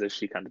of nods as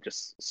she kind of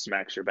just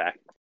smacks your back.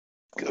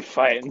 Good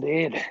fight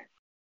indeed.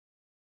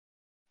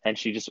 And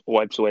she just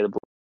wipes away the blood,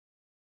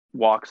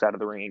 walks out of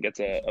the ring and gets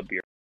a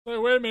beer. Wait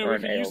a minute, Or we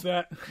an can ale. use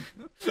that.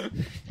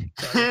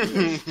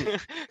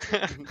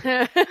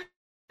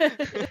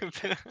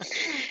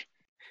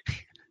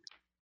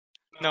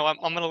 No, I'm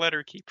gonna let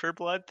her keep her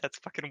blood. That's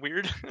fucking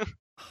weird.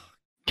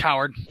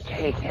 Coward.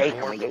 Hey,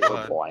 can we get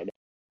your blood?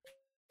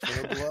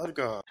 For the blood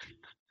god.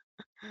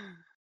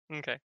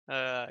 Okay.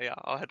 Yeah,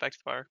 I'll head back to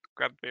the bar,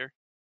 grab a beer.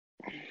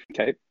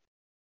 Okay.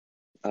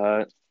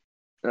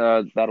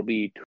 That'll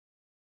be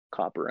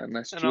copper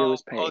unless And Gio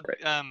is paying for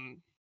it.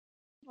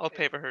 I'll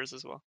pay for hers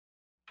as well.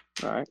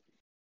 All right.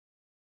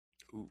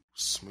 Ooh,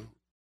 smooth.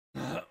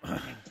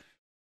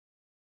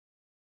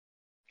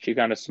 She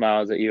kind of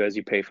smiles at you as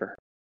you pay for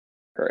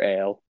her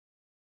ale.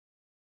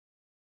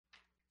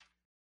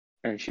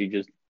 And she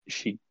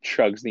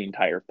chugs the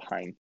entire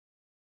pint.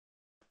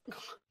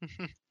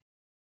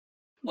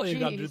 Well, you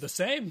gotta do Jeez. the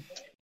same.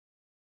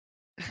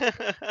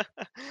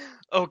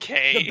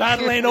 Okay. The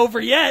battle ain't over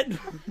yet.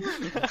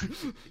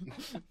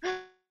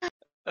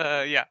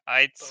 Yeah,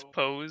 I'd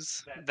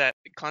suppose that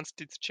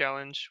constitutes a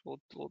challenge. We'll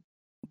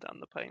down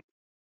the pint.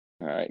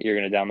 All right, you're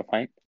gonna down the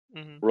pint.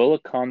 Hmm. Roll a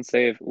con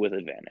save with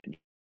advantage.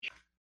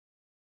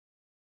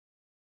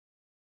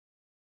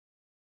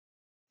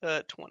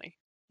 20.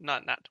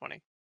 Not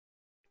 20.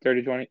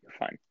 30, 20, you're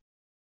fine.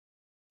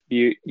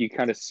 You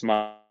kind of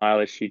smile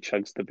as she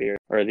chugs the beer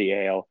or the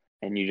ale,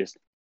 and you just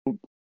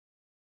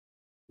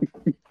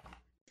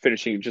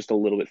finishing just a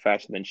little bit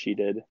faster than she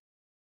did.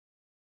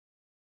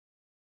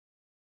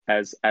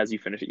 As you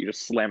finish it, you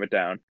just slam it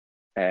down,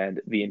 and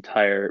the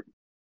entire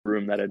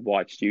room that had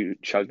watched you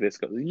chug this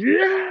goes,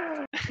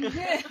 yeah!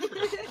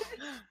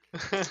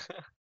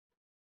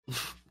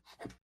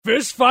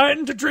 Fist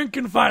fighting to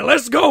drinking fight.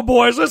 Let's go,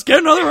 boys. Let's get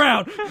another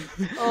round.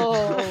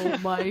 Oh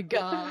my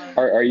god.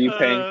 Are you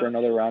paying for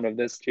another round of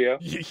this, Gio?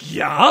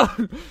 Yeah.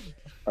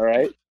 All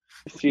right.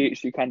 She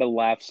kind of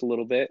laughs a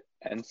little bit,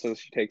 and so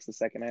she takes the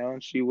second ale,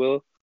 and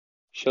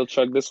she'll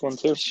chug this one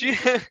too.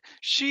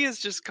 She has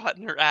just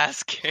gotten her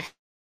ass kicked.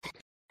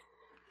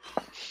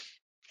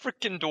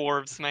 Frickin'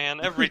 dwarves, man,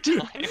 every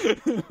time.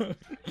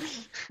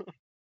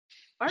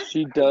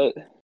 She does.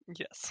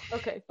 Yes.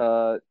 Okay.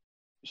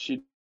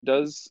 She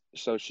does.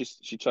 So she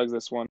chugs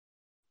this one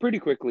pretty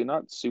quickly,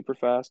 not super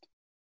fast,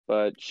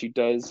 but she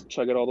does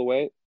chug it all the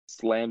way.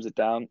 Slams it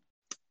down.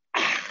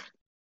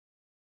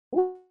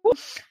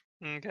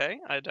 Okay,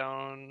 I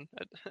don't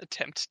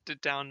attempt to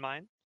down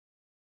mine.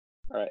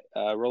 All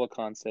right. Roll a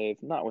con save,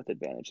 not with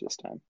advantage this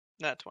time.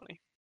 Nat 20.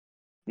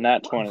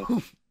 Nat 20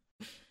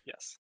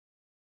 Yes.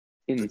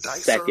 in The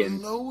dice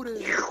seconds. are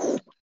loaded.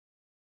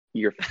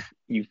 You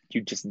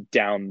just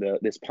down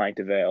this pint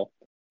of ale.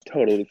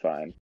 Totally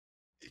fine.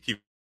 If you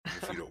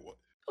don't want.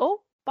 Oh,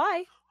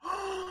 bye.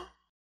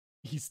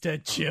 He's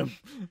dead, Jim.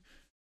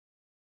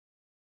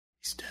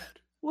 He's dead.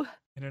 What?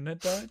 Internet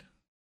died?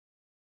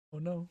 Oh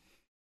no.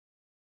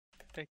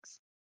 Thanks.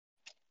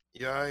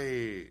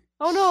 Yay.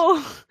 Oh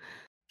no.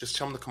 Just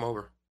tell him to come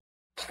over.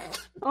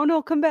 Oh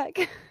no, come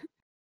back.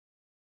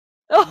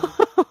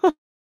 Oh.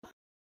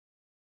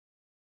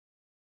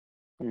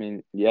 I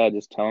mean, yeah,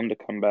 just tell him to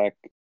come back,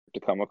 to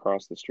come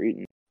across the street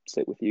and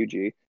sit with you,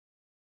 G.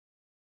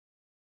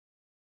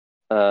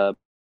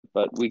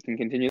 But we can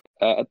continue.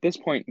 At this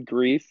point,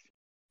 Grief,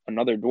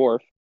 another dwarf,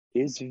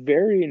 is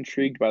very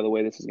intrigued by the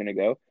way this is going to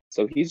go.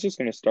 So he's just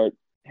going to start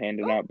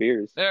handing out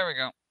beers. There we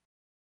go.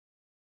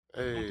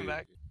 Hey. Welcome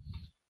back.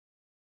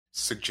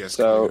 Suggest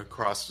So- going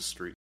across the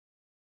street.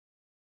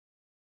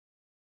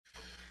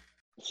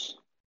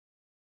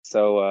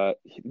 So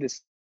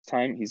this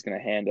time he's going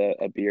to hand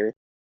a beer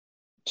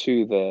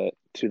to the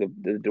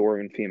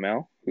dwarven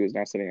female who is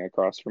now sitting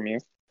across from you,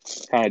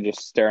 kind of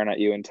just staring at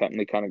you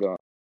intently, kind of going,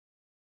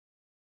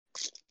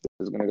 "This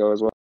is going to go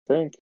as well, I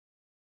think."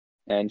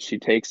 And she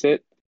takes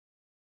it,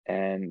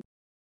 and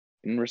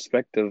in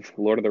respect of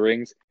Lord of the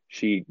Rings,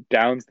 she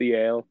downs the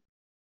ale,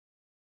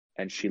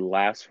 and she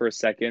laughs for a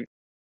second,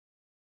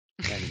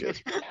 and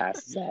just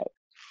passes out.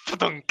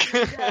 Thunk.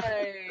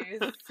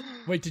 Nice.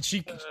 Wait, did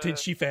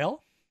she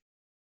fail?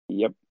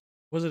 Yep,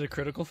 Was it a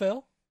critical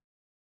fail?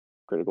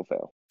 critical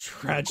fail.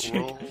 Tragic.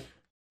 Roll.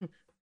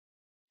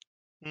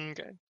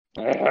 Okay.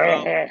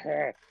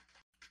 You're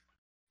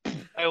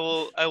I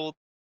will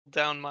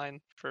down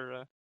mine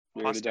for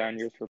going to down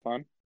yours for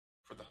fun?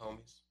 For the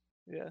homies.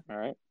 yeah. All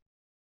right.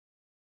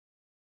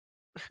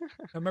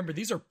 Remember,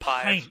 these are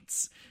 5.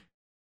 pints.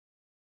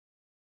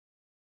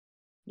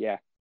 Yeah.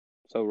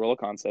 So roll a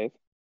con save.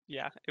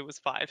 Yeah, it was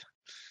 5.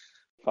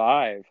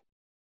 5.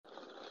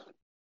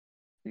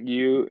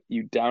 You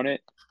down it,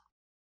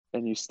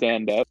 and you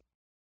stand up.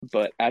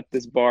 But at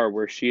this bar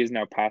where she is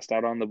now passed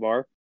out on the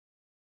bar,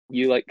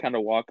 you like kind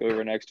of walk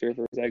over next to her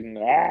for a second.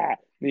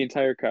 The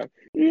entire crowd.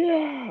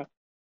 Yeah.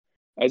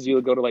 As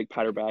you go to like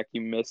pat her back,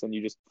 you miss and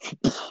you just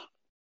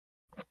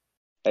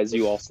as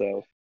you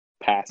also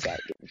pass out.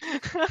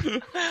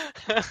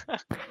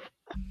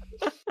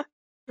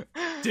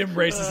 Dim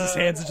raises his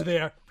hands into the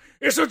air.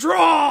 It's a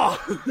draw!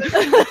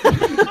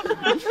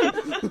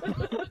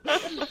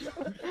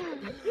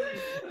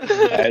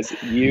 As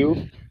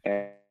you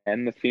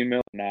and the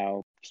female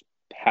now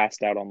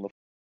passed out on the.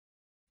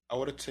 I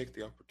want to take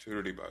the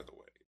opportunity, by the way.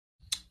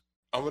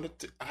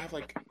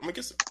 I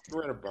guess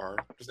we're at a bar.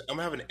 I'm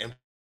gonna have an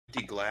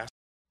empty glass.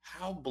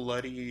 How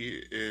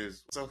bloody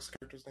is what's that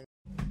character's name?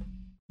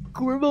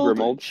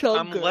 Grimold.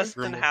 I'm less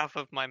than Grimold. half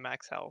of my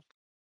max health.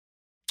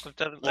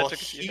 Well,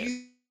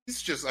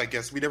 he's just. I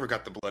guess we never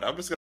got the blood. I'm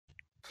just gonna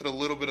put a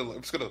little bit of.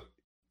 I'm just gonna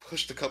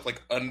push the cup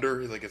like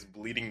under like his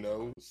bleeding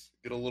nose.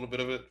 Get a little bit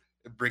of it.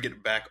 And bring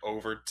it back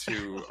over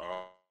to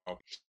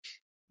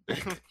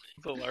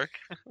The lark.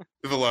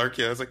 the lark.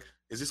 Yeah, I was like,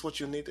 is this what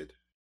you needed?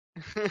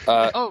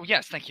 Oh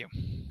yes, thank you.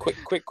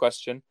 Quick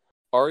question: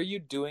 are you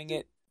doing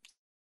it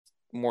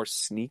more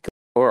sneak,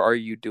 or are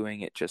you doing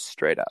it just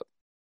straight up?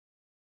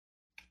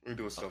 Let me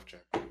do a stealth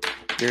check.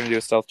 You're gonna do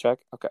a stealth check.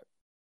 Okay.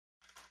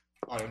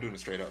 Oh, I'm doing it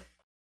straight up.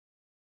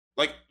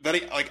 Like that.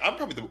 Like I'm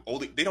probably the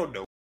only. They don't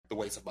know the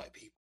ways of my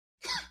people.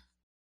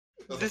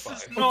 This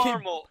is fine.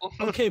 normal.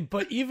 Okay,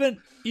 but even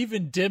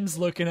Dim's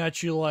looking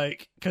at you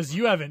like, because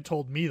you haven't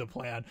told me the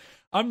plan.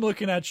 I'm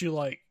looking at you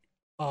like,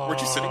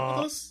 Weren't you sitting with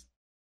us?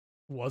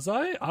 Was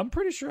I? I'm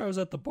pretty sure I was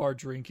at the bar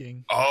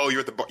drinking. Oh, you're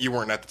at the bar. You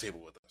weren't at the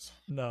table with us.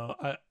 No,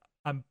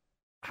 I'm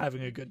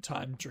having a good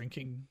time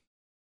drinking.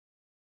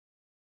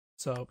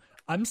 So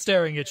I'm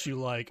staring at you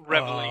like,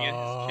 Reveling in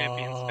his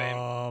champion's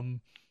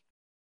fame.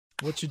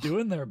 What you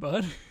doing there,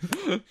 bud?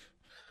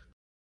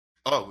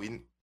 Oh,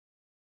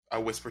 I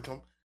whispered to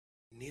him,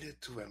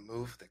 needed to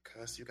remove the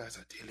curse you guys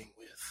are dealing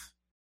with.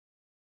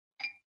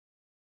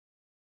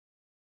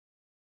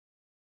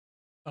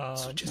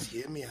 So just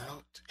hear me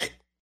out. Hey,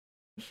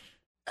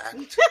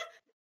 act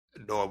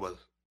normal.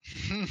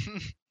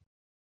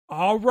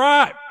 All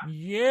right.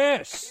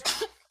 Yes.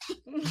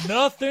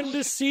 Nothing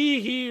to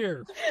see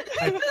here.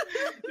 I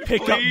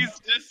pick Please up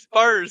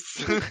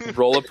disperse.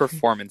 Roll a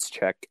performance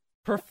check.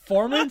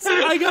 performance.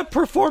 I got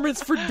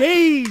performance for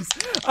days.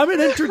 I'm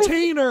an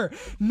entertainer.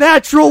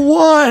 Natural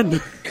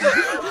 1.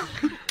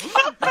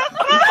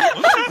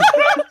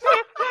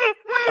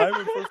 I'm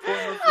a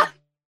performer for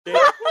days.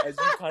 As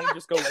you kind of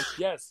just go like,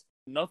 yes,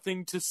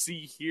 nothing to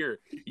see here.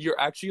 You're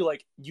actually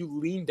like, you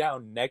lean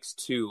down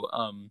next to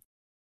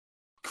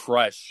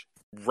Crush,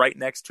 right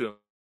next to him,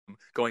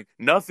 going,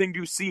 nothing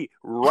to see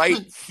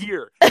right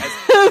here. As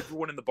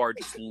everyone in the bar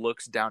just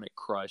looks down at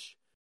Crush,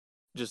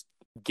 just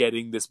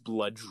getting this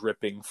blood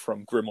dripping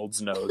from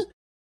Grimold's nose.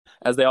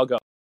 As they all go,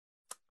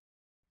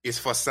 It's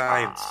for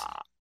science.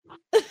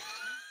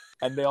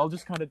 and they all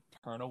just kind of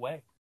turn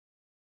away.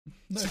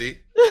 See?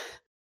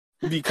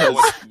 Because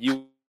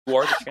you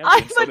are the champion.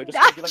 I'm so a they're just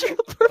gonna be natural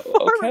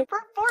like,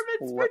 performance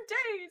for What?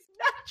 days.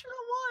 Natural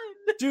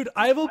 1. Dude,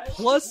 I have a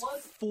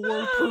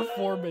 +4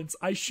 performance.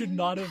 I should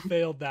not have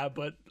failed that,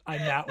 but I'm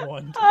that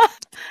one.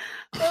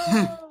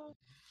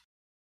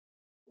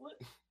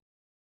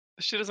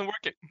 This shit isn't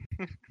working.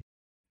 The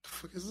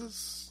fuck is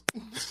this?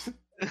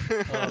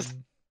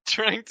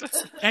 Trying to.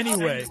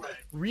 Anyway, I was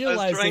trying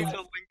realizing to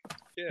link.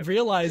 Yeah.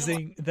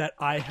 realizing that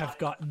I have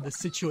gotten the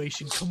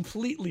situation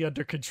completely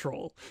under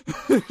control,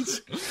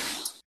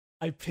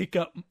 I pick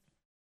up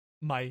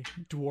my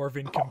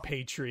dwarven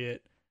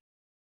compatriot,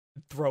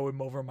 throw him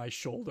over my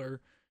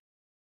shoulder.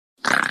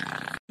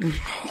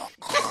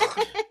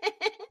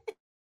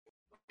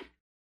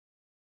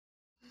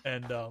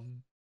 And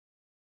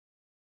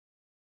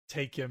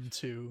take him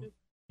to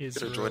his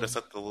Could have room. joined us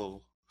at the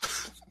little.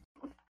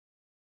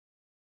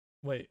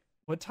 Wait,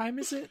 what time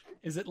is it?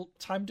 Is it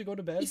time to go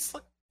to bed? It's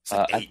like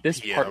at 8 this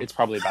PM. part, it's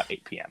probably about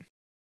 8 p.m.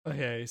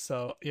 Okay,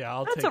 so yeah,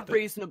 I'll That's take a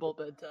reasonable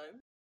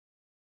bedtime.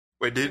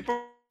 Wait, did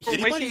We're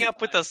anybody- waking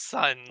up with the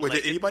sun. Wait,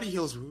 like, did anybody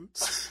heal his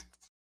wounds?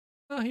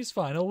 No, he's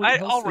fine. He'll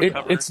I'll sleep.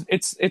 recover.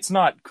 It's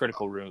not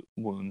critical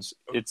wounds.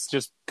 It's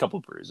just a couple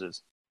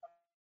bruises,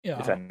 Yeah,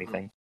 if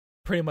anything.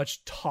 pretty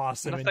much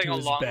toss him nothing into a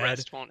his long bed.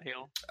 rest won't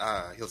heal.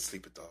 He'll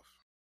sleep it off.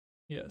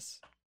 Yes,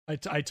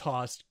 I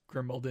tossed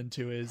Grimold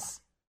into his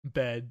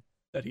bed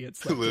that he had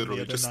slept in the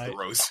Literally other just night.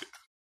 throws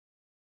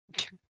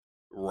it.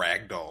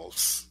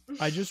 Ragdolls.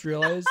 I just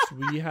realized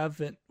we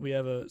have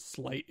a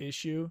slight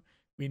issue.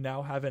 We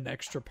now have an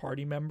extra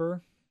party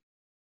member.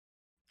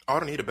 Oh, I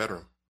don't need a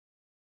bedroom.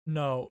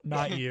 No,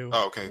 not you.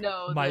 Oh, okay.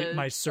 No,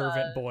 my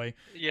servant boy.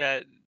 Yeah,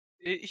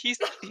 he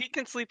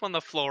can sleep on the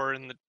floor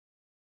in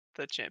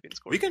the champions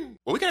court. We can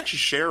actually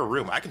share a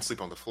room. I can sleep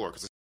on the floor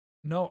because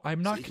No,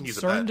 I'm not you can use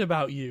a concerned bed.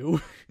 about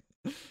you.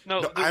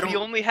 No, I we don't-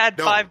 only had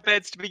no. 5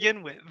 beds to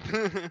begin with.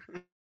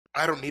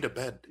 I don't need a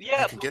bed.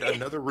 Yeah, I can get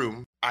another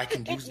room. I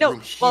can use the No,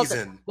 room he's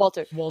Walter. in.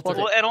 Walter. well,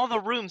 and all the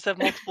rooms have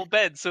multiple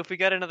beds, so if we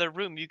got another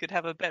room, you could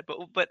have a bed.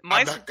 But my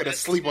I'm not gonna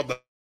sleep on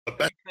the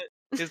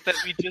is that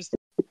we just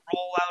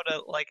roll out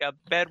a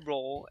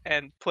bedroll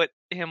and put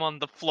him on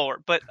the floor.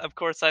 But of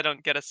course, I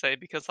don't get a say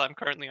because I'm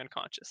currently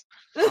unconscious.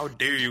 How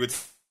dare you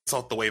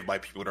insult the way of my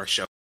people in our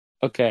show?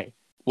 Okay,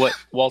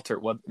 Walter?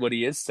 What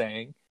he is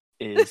saying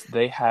is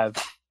they have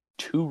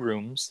 2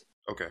 rooms.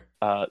 Okay.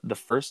 The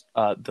first,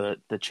 the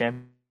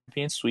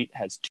champion suite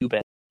has 2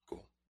 beds.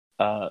 Cool.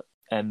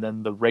 And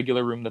then the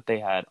regular room that they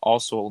had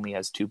also only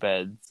has 2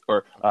 beds,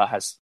 or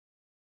has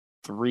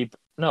 3.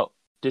 No,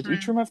 did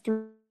each room have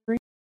 3?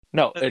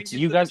 No, it's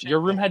you guys. Your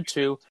room had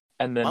 2,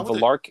 and then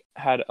Valark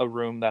had a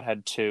room that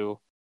had 2.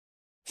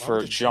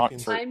 For John,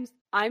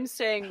 I'm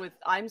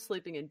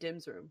sleeping in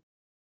Dim's room.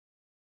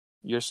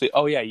 You're sleep.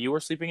 Oh yeah, you were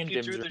sleeping in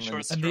Dim's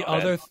room, and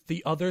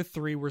the other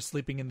 3 were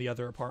sleeping in the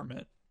other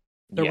apartment.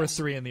 There were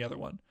 3 in the other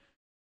one.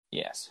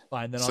 Yes.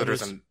 Fine. Then so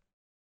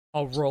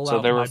I'll roll out.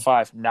 So there were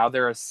 5. Now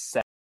there are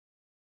 7.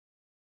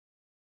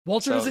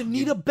 Walter doesn't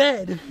need a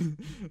bed.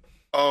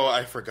 Oh,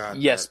 I forgot.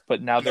 Yes,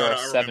 but now there are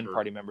 7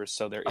 party members,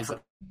 so there is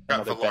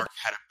another bed.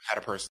 Had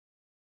a person.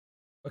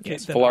 Okay,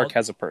 yes, Valark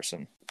has a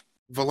person.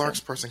 Valark's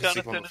person can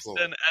sleep on the floor.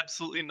 Jonathan has done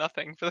absolutely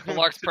nothing for them.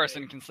 Valark's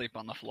person can sleep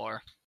on the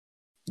floor.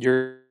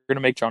 You're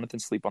gonna make Jonathan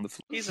sleep on the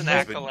floor. He's an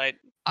acolyte.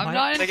 I'm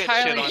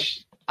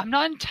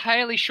not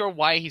entirely sure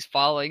why he's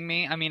following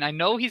me. I mean, I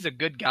know he's a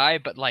good guy,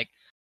 but like,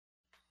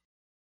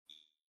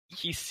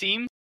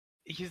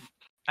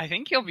 I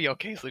think he'll be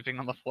okay sleeping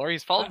on the floor.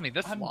 He's followed me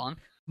this long.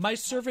 My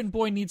servant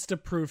boy needs to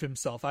prove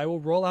himself. I will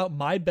roll out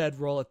my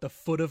bedroll at the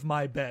foot of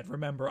my bed.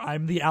 Remember,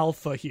 I'm the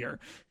alpha here.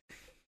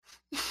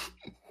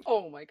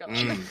 Oh my god.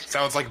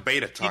 Sounds like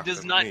beta talk. He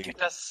does not get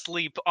to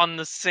sleep on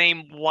the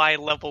same Y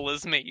level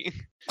as me.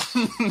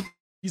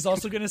 He's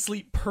also going to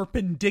sleep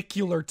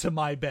perpendicular to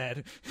my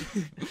bed.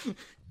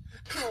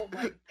 Oh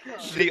my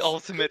god. The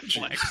ultimate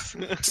flex.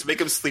 Just make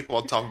him sleep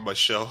on top of my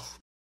shell.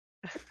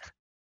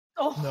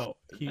 Oh. No,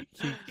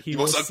 he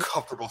most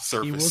uncomfortable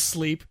surface. He will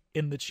sleep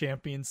in the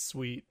champion's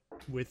suite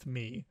with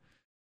me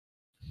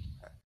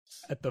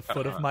at the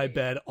foot of my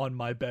bed on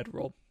my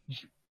bedroll.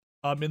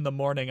 In the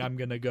morning I'm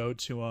gonna go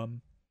to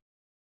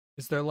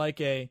is there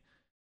like a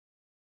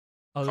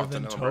other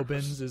than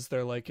Tobin's, is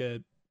there like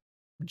a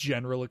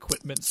general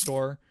equipment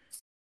store?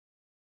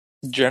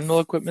 General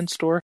equipment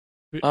store?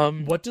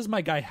 What does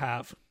my guy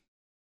have?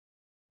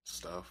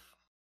 Stuff.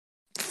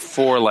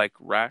 For like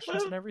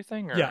rations and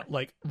everything? Or? Yeah,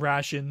 like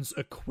rations,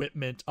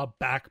 equipment, a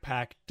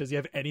backpack. Does he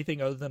have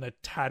anything other than a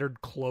tattered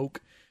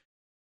cloak?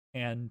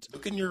 And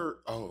look in your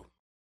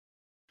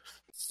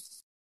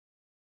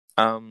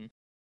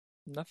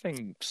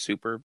nothing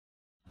super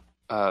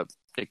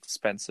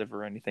expensive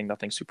or anything,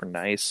 nothing super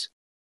nice.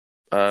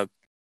 Other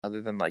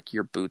than like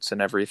your boots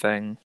and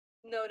everything.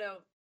 No.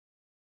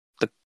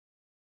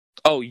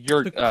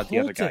 the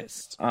other guy.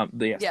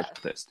 The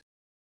cultist.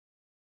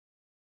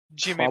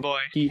 Jimmy boy.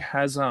 He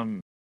has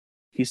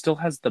he still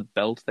has the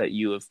belt that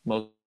you have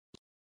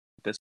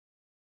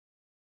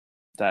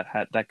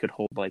that could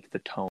hold like the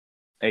tome,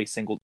 a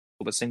single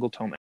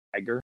tome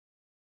dagger.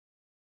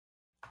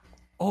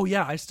 Oh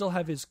yeah, I still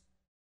have his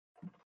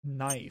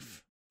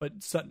knife, but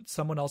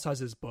someone else has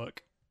his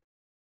book.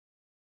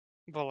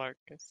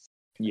 Valarkus.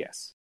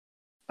 Yes.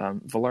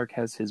 Valark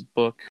has his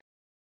book.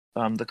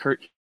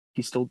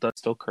 He still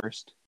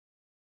cursed.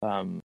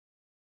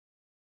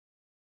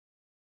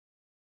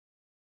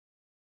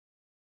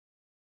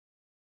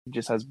 He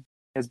just has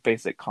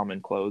basic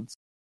common clothes,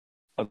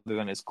 other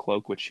than his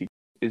cloak, which he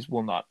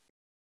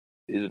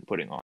isn't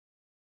putting on.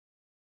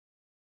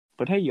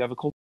 But hey, you have a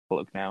cool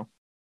cloak now.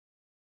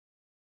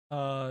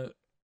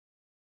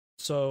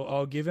 So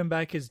I'll give him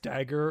back his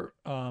dagger.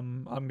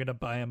 I'm gonna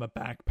buy him a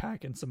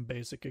backpack and some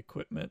basic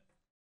equipment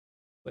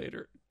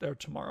later or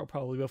tomorrow,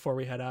 probably before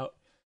we head out.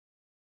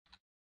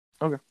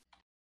 Okay.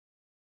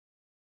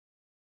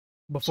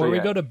 Before we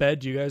go to bed,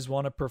 do you guys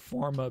want to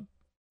perform a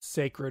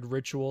sacred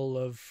ritual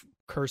of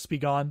curse be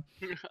gone?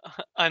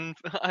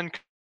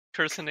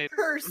 Uncursinated.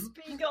 Curse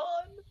be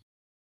gone.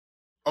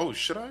 Oh,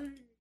 should I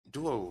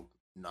do a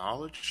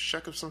knowledge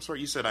check of some sort?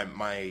 You said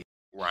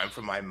where I'm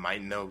from, I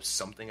might know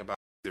something about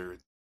either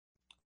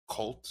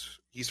cult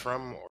he's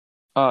from,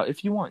 or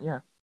if you want, yeah,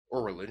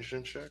 or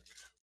religion check.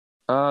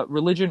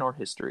 Religion or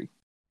history.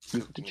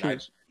 You have to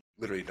choose.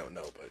 I literally don't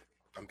know, but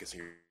I'm guessing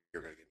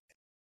you're gonna get.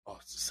 Oh,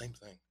 it's the same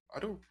thing. I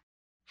don't.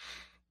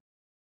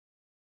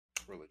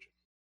 Religion.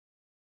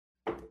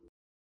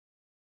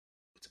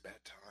 It's a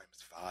bad time.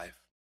 It's 5.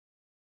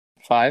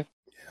 5?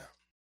 Yeah.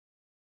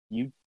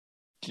 You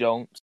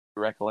don't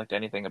recollect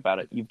anything about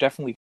it. You've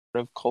definitely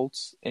heard of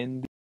cults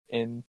in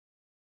the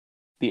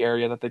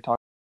area that they talk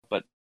about,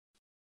 but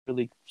it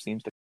really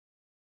seems to.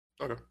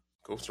 Okay.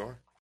 Cool story.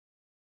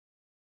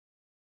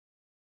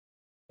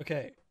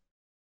 Okay.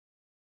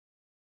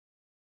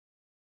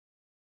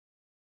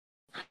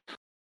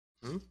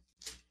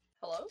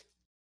 Hello?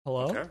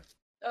 Hello? Okay.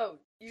 Oh,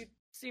 you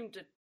seemed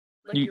to.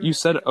 Like You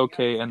said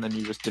okay, and then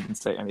you just didn't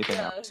say anything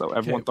else, so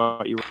everyone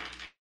thought you were.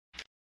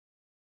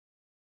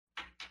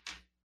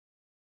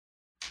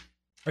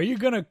 Are you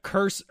gonna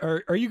curse,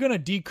 or are you gonna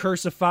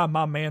decursify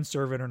my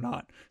manservant or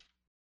not?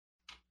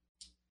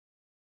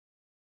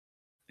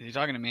 you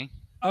talking to me?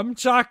 I'm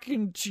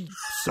talking to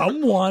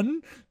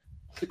someone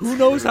who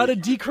knows how to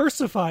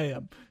decursify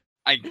him.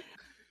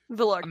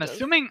 Villark I'm does.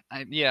 assuming.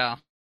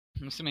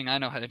 I'm assuming I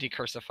know how to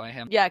decursify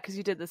him. Yeah, because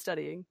you did the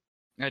studying.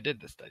 I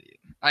did the studying.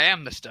 I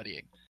am the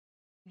studying.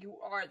 You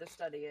are the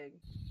studying.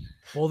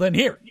 Well, then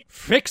here,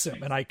 fix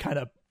him. And I kind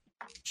of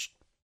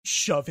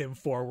shove him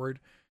forward.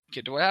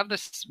 Okay, do I have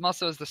this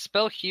muscle? Is the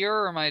spell here,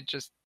 or am I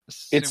just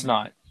assuming? It's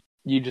not.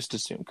 You just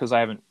assume, because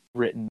I haven't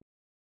written.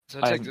 So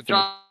it takes a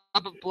drop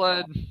of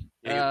blood.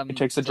 It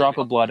takes a drop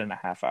of blood in a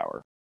half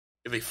hour.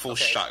 You have a full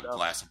shot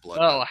glass of blood.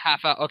 Oh, a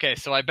half hour. Okay,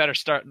 so I better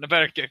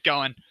get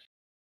going.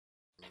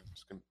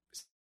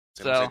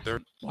 So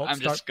Well, I'm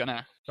just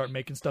gonna start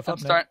making stuff up.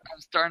 I'm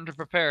starting to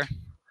prepare.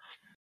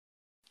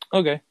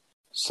 Okay,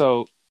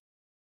 so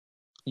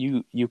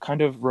you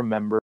kind of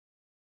remember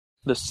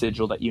the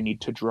sigil that you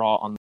need to draw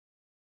on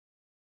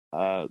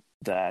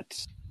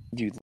that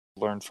you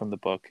learned from the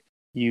book.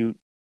 You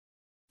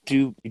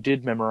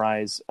did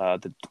memorize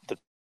the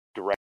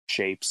direct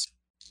shapes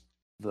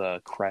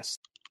the crest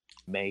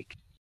make,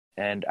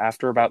 and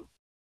after about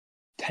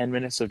 10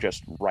 minutes of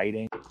just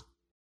writing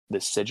the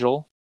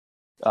sigil,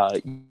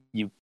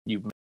 you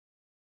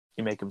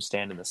make him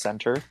stand in the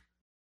center,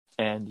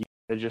 and you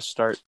just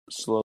start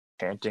slowly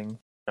chanting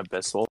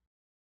Abyssal.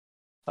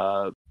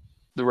 The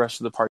rest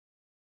of the party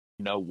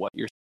know what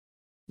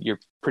you're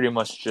pretty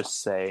much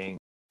just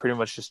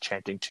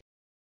chanting to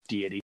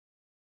deity.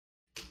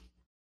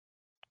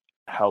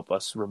 Help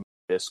us remove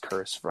this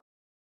curse from,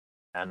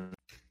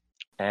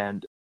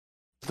 and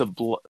the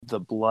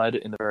blood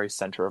in the very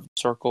center of the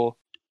circle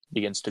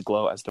begins to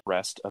glow as the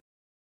rest of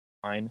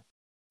the line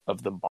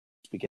of the bombs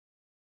begin.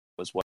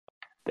 Was what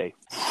they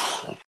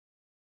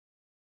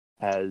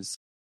has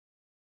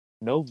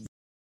no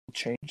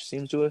change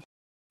seems to have,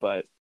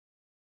 but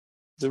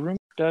the room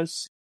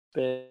does a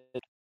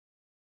bit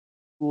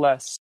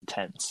less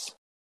tense.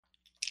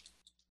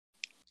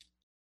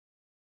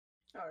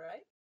 All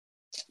right.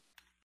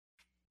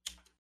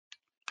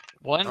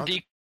 One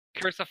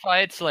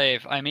decursified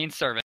slave. I mean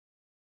servant.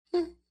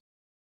 We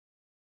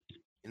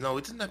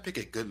did not pick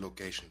a good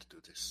location to do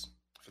this.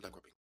 I feel like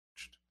we're being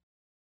watched.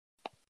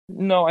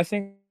 No, I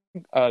think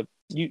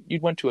you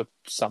went to a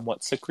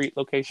somewhat secret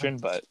location,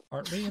 but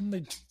aren't we in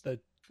the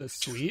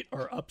suite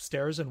or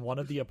upstairs in one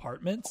of the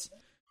apartments?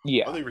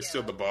 Yeah. I think we're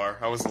still at the bar.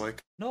 I was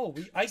like, no,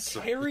 I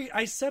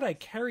said I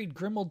carried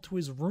Grimold to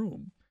his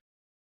room.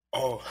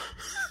 Oh.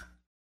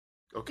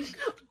 Okay.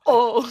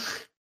 Oh.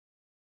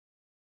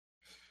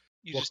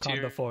 You just Wakanda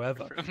hear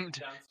forever. from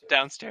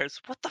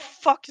downstairs. What the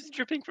fuck is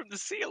dripping from the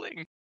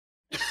ceiling?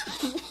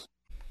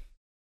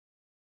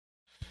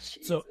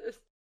 So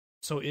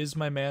is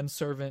my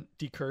manservant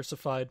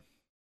decursified?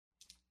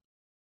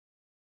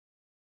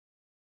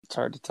 It's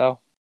hard to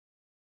tell.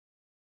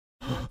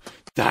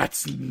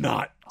 That's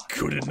not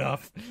good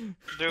enough.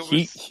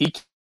 He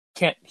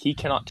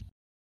cannot.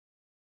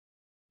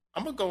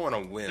 I'm gonna go on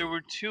a win. There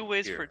were two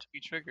ways for it to be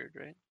triggered,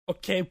 right?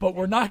 Okay, but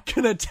we're not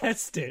gonna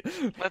test it.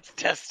 Let's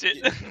test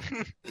it.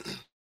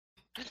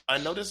 I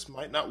know this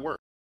might not work,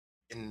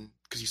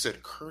 because you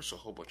said curse a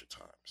whole bunch of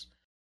times,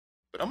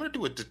 but I'm gonna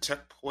do a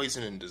detect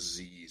poison and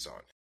disease on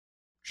it,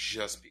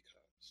 just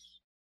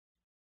because.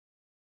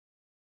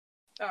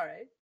 All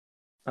right.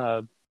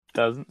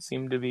 Doesn't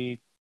seem to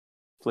be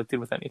afflicted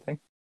with anything.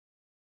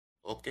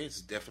 Okay,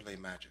 it's definitely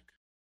magic.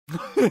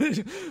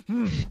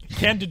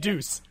 Can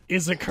deduce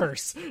is a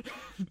curse.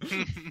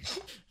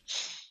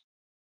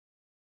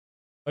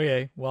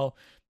 Okay, well,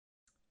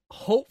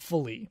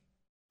 hopefully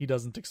he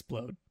doesn't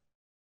explode.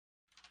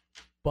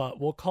 But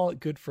we'll call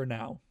it good for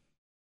now.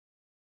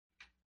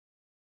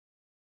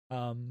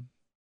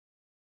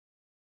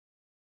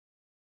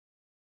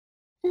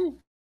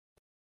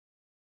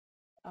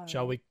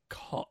 Shall we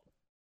call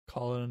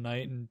it a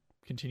night and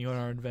continue on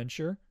our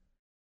adventure?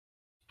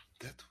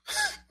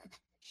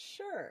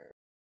 Sure.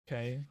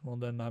 Okay, well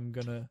then I'm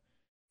gonna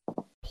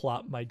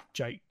plop my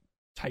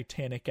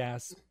Titanic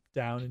ass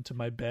down into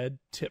my bed,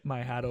 tip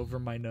my hat over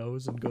my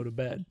nose, and go to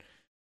bed.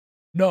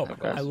 No,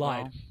 Okay. I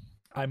lied.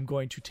 I'm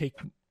going to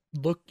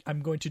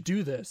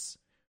do this.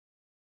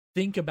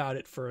 Think about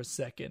it for a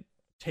second.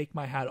 Take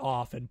my hat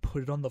off and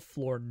put it on the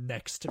floor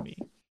next to me.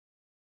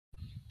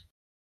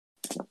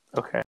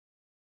 Okay.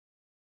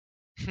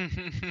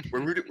 Were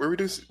we doing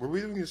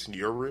this in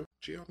your room,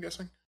 Gio, I'm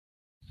guessing?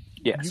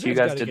 Yes, you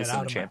guys gotta did get this in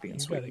out the of my-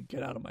 Champions You Suite. gotta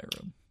get out of my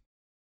room.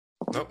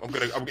 No,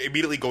 I'm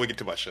immediately going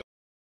into my shell.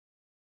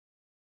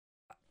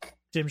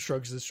 Tim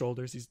shrugs his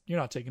shoulders. You're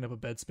not taking up a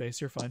bed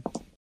space. You're fine.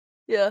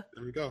 Yeah.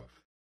 There we go.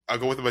 I'll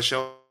go with my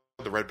shell.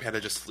 The red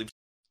panda just sleeps.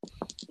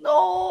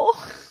 No.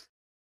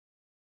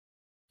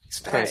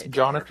 Okay, so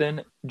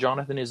Jonathan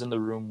is in the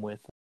room with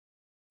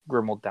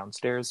Grimold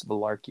downstairs.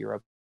 Villark, you're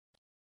up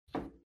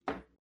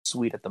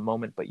suite at the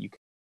moment, but you can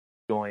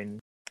join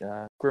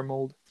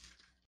Grimold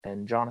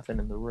and Jonathan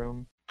in the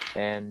room.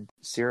 And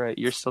Syrah,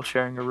 you're still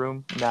sharing a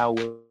room now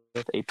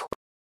with a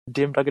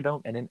Dim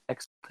Duggadome and an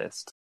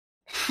Exorcist.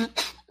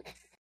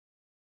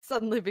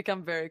 Suddenly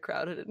become very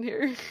crowded in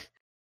here.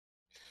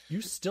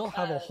 You still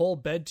have a whole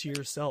bed to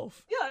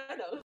yourself. Yeah, I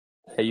know.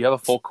 Hey, you have a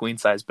full queen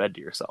size bed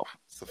to yourself.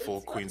 It's a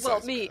full queen Well,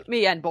 size.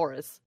 me and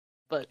Boris,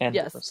 but And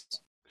yes, Boris.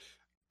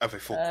 I have a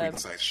full queen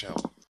size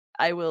shell.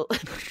 I will.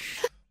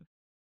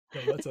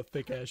 No, that's a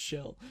thick ass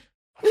shell.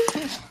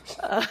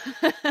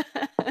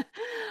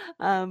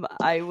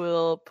 I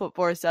will put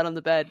Boris down on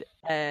the bed,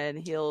 and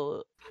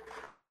he'll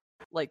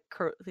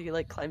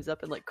he climbs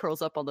up and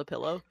curls up on the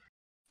pillow,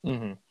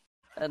 Mm-hmm.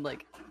 and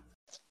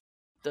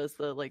does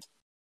the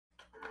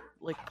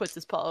puts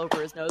his paw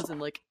over his nose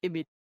and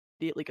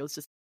immediately goes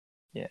to.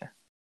 Yeah.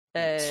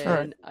 And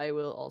Alright. I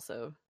will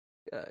also.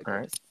 Go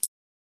Alright. to...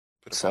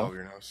 Put a So? paw over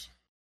your nose.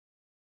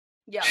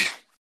 Yeah.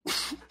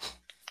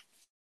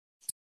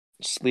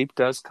 Sleep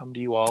does come to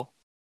you all.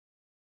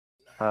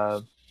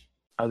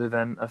 Other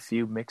than a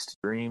few mixed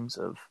dreams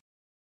of,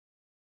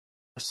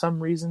 for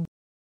some reason,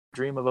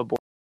 dream of a boy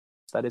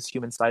that is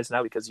human-sized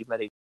now because you've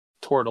met a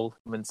turtle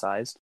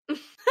human-sized.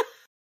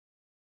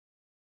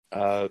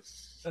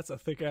 That's a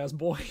thick ass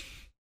boy.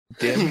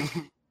 Dim.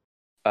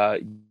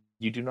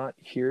 You do not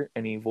hear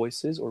any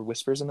voices or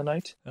whispers in the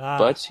night, Ah,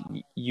 but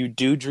you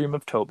do dream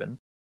of Tobin.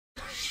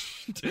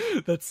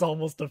 that's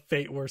almost a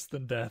fate worse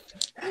than death.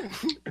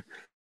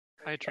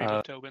 I dream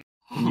of Tobin.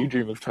 You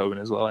dream of Tobin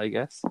as well, I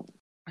guess.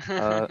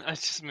 I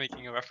was just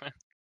making a reference.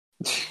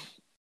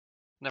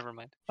 Never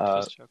mind.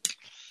 Just a joke.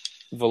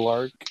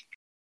 Valark,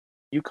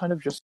 you kind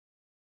of just...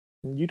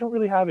 You don't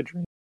really have a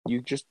dream.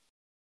 You just...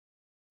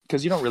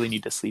 Because you don't really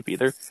need to sleep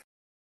either.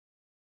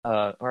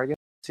 Or I guess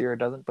Sierra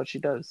doesn't, but she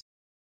does.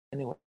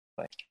 Anyway.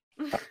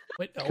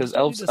 Wait, Because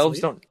don't need to elves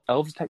sleep?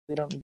 elves technically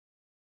don't need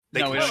They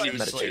No, can we don't choose need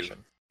to to.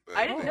 meditation. but-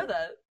 I didn't know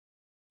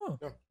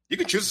that. You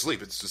can choose to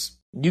sleep. It's just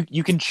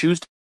You can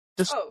choose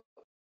to sleep, Oh.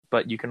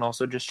 but you can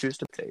also just choose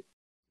to meditate.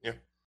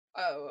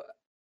 Oh.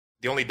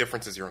 the only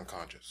difference is you're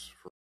unconscious.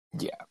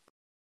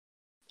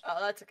 Oh,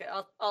 that's okay.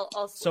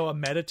 I'll. So a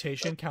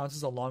meditation counts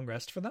as a long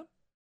rest for them?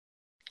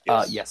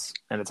 Yes,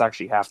 and it's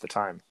actually half the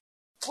time.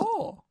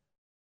 Oh,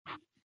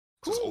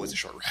 So it's always a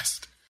short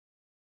rest,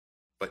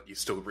 but you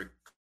still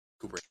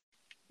recuperate.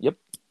 yeah.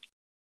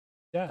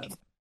 Dab.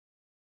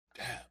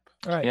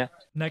 All right. Yeah.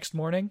 Next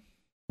morning.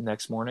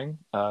 Next morning,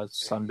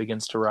 sun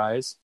begins to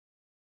rise.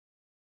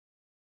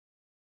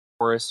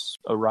 Boris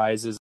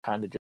arises,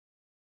 kind of just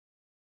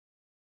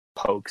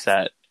pokes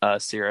at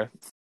Sierra.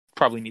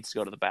 Probably needs to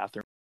go to the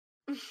bathroom.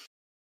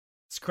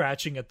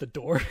 Scratching at the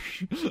door.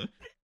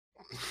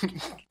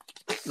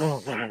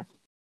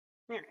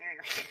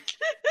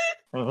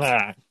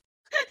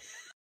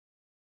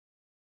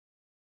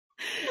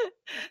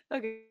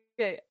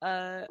 Okay.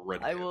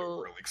 Red I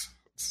will. relic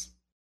sounds.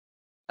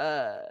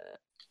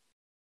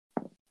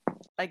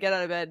 I get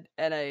out of bed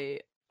and I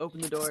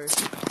open the door.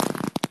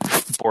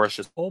 Boris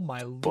just Oh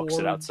my lord. books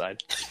it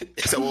outside.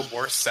 Is that what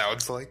Boris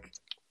sounds like?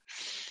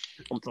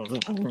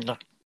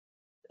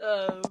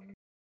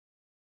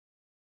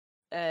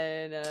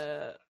 And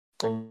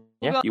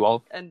Yeah, you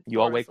all and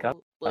you all Boris wake up.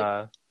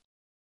 will,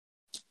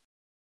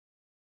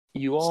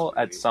 You all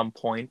at some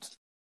point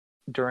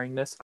during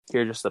this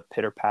hear just the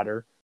pitter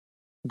patter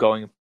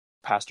going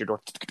past your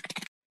door,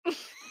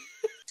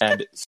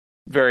 and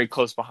very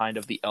close behind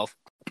of the elf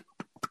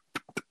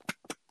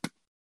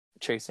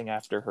chasing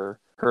after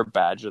her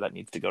badger that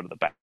needs to go to the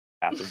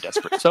bathroom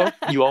desperate. So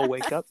you all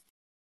wake up.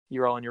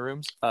 You're all in your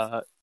rooms.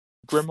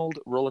 Grimold,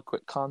 roll a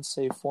quick con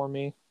save for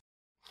me.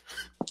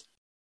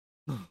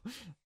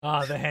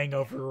 The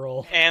hangover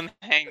roll. And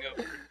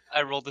hangover.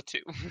 I rolled a 2.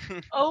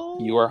 Oh,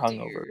 You are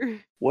hungover. dear.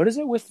 What is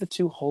it with the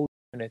two holy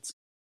units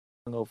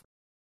hungover?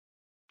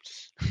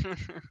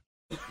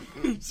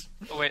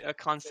 Oh, wait, a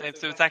con save,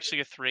 so it's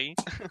actually a 3.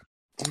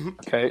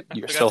 Okay,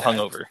 you're forgot still that.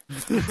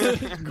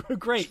 hungover.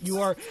 Great, you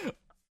are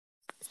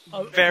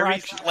a Very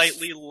fraction-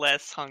 slightly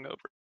less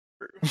hungover.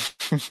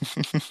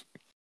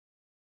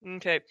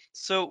 Okay,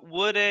 so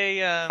would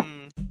a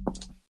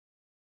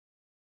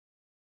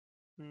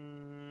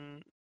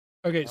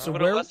Okay, so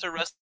would where? a lesser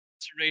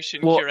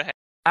restoration Well- cure a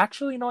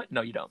Actually, no,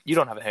 you don't. You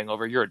don't have a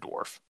hangover. You're a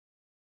dwarf.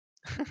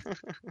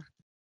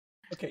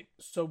 Okay,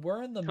 so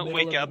we're in the Don't middle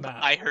wake of up, the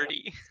map. I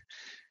hearty.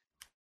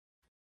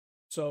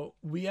 So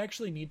we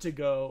actually need to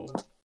go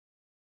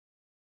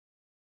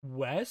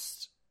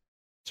west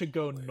to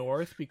go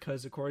north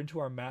because according to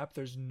our map,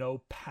 there's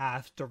no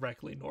path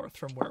directly north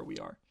from where we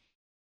are.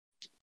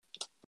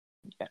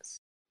 Yes.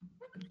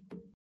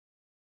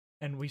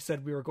 And we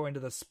said we were going to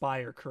the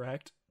Spire,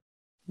 correct?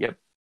 Yep.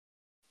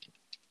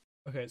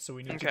 Okay, so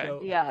we need Okay. to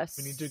go. Yes.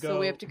 We need to So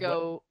we have to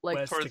go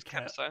west Towards to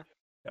Cap. Kepsa.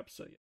 Yep.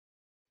 So yeah.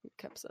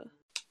 Kepsa.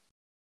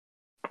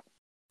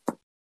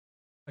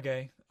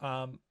 Okay.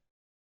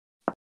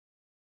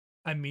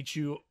 I meet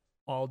you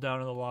all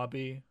down in the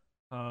lobby.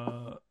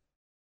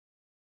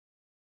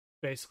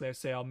 Basically, I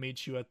say I'll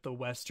meet you at the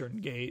western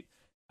gate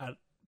at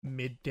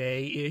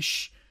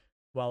midday-ish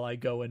while I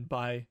go and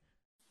buy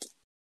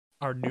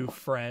our new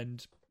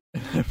friend.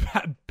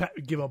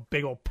 Give him a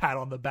big old pat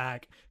on the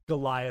back.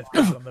 Goliath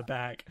pat on the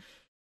back.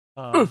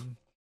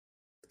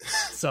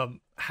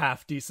 Some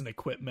half-decent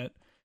equipment.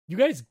 You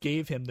guys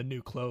gave him the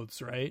new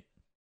clothes, right?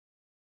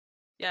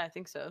 Yeah, I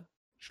think so.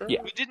 Sure.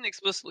 Yeah. We didn't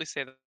explicitly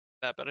say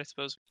that, but I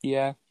suppose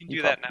Yeah, you can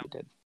do that now. probably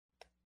did.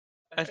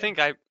 I think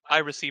I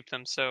received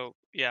them, so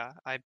yeah,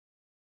 I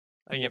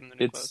give him the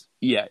new clothes.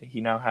 Yeah,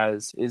 he now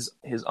has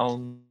his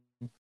own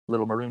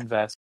little maroon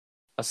vest,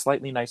 a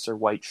slightly nicer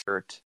white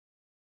shirt,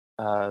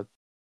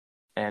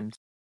 and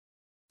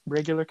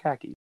regular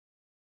khaki.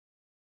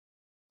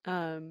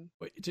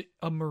 Wait,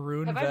 a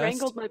maroon have vest? I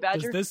wrangled my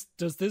badger?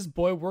 Does this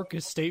boy work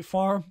at State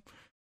Farm?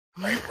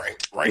 Right.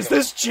 Is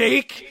this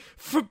Jake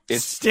from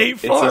State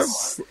Farm?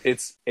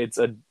 It's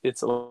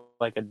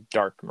like a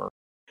dark maroon.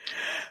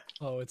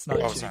 Oh, it's not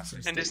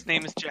Jake. And his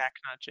name is Jack,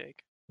 not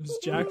Jake. It's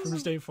Jack from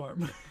State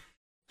Farm.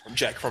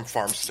 Jack from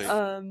Farm State.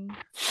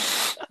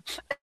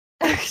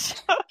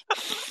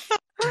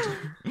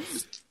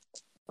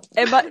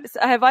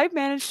 Have I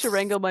managed to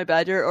wrangle my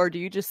badger, or do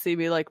you just see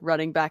me like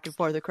running back and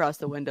forth across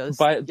the windows?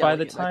 By the time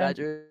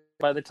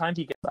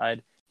he gets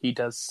inside, he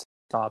does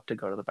stop to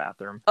go to the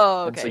bathroom.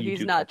 Oh, okay. So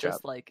he's not just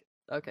up. Like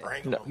okay.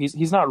 No,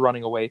 he's not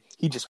running away.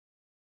 He just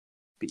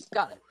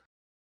got it.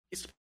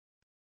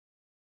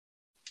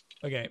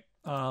 Okay.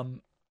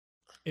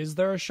 Is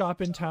there a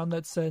shop in town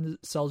that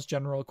sells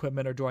general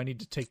equipment, or do I need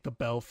to take the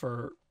bell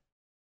for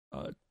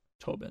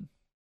Tobin?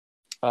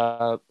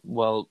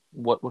 Well,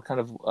 what kind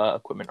of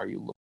equipment are you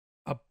looking?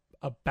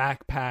 A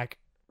backpack,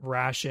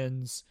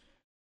 rations.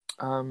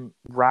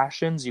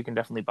 Rations you can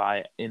definitely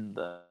buy in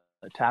the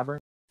tavern.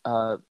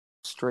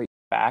 Straight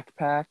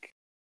backpack,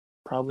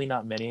 probably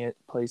not many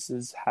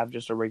places have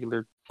just a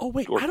regular. Oh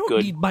wait, I don't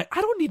need my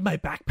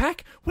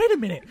backpack. Wait a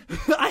minute,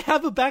 I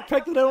have a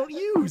backpack that I don't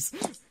use.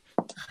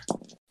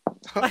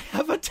 I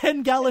have a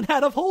 10-gallon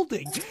hat of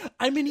holding.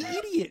 I'm an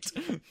idiot.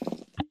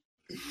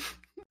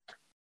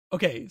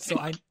 Okay, so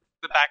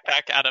the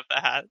backpack out of the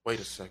hat. Wait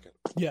a second.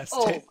 Yes.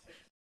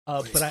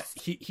 But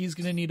he's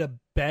gonna need a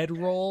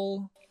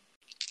bedroll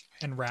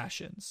and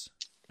rations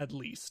at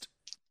least.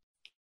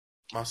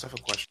 Mouse, I have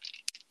a question.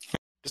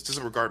 This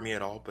doesn't regard me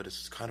at all, but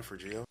it's kind of for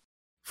Gio.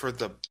 For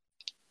the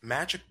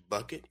magic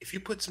bucket, if you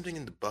put something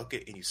in the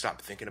bucket and you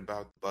stop thinking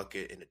about the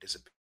bucket and it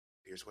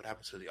disappears, what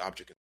happens to the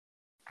object?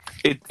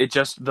 It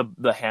just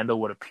the handle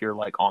would appear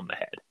like on the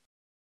head.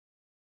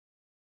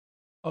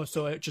 Oh,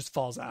 so it just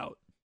falls out.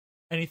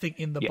 Anything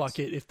in the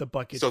bucket, if the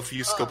bucket. So if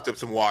you scooped up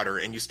some water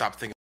and you stopped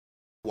thinking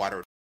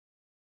water,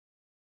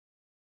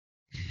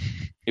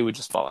 it would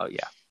just fall out.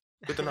 Yeah.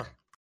 Good to know.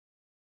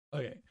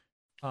 Okay.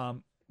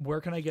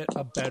 Where can I get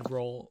a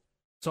bedroll?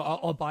 So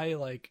I'll buy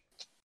like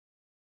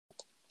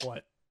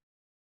what?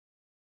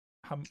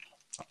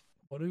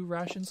 What do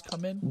rations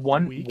come in?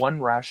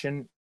 One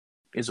ration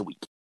is a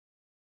week.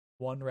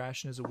 One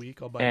ration is a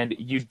week. I'll buy. And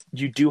you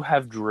do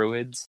have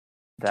druids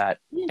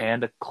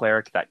and a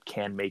cleric that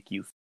can make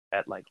you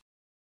at like.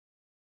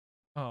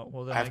 Oh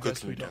well, then I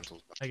guess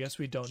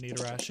we don't need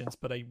rations,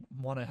 but I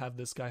want to have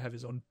this guy have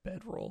his own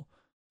bedroll.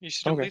 You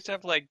should at least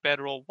have like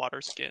bedroll water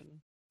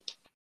skin.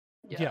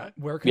 Yeah,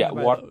 where can I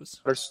buy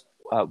those? There's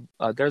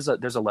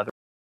a leather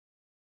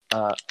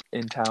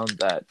in town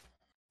that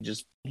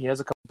he has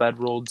a couple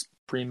bedrolls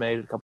pre-made,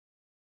 a couple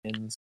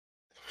skins.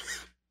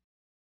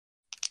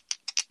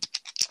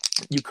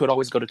 You could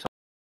always go to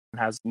Tobin,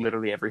 has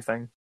literally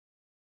everything.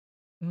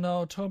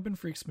 No, Tobin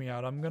freaks me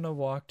out. I'm gonna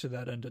walk to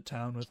that end of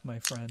town with my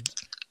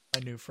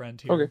new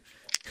friend here. Okay.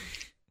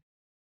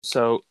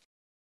 So,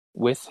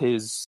 this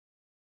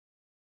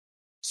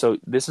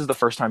is the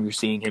first time you're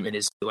seeing him in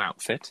his new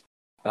outfit,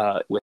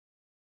 with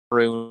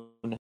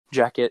maroon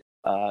jacket.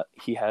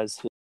 He has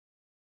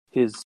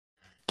his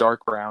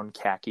dark brown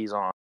khakis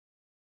on,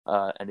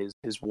 and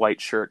his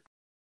white shirt,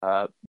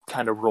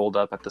 kind of rolled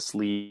up at the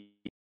sleeve.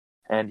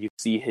 And you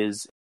see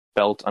his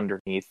belt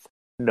underneath.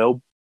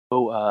 No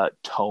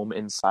tome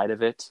inside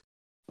of it,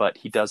 but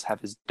he does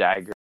have his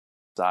dagger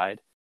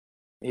inside.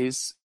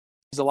 He's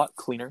a lot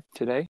cleaner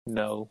today.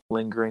 No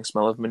lingering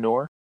smell of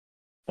manure,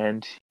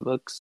 and he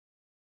looks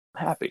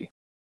happy.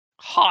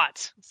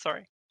 Hot.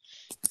 Sorry.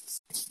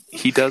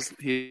 He does.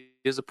 He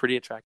is a pretty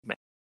attractive man.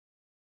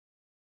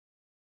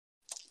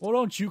 Well,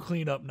 don't you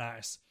clean up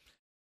nice?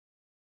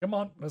 Come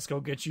on, let's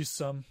go get you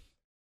some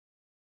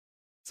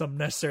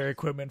necessary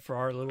equipment for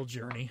our little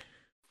journey.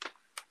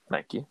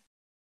 Thank you.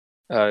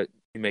 You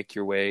make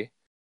your way.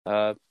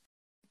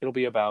 It'll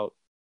be about,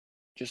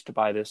 just to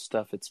buy this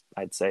stuff,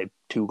 I'd say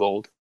 2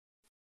 gold.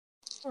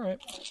 All right.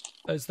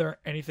 Is there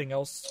anything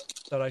else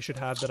that I should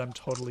have that I'm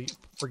totally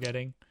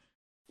forgetting?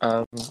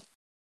 You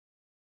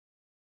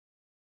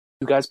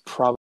guys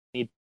probably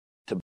need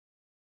to.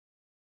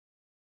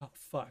 Oh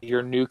fuck!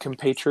 Your new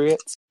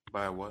compatriots.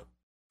 Buy what?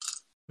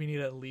 We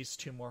need at least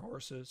 2 more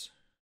horses.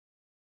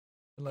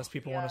 Unless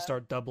people want to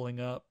start doubling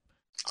up.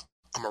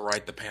 I'm gonna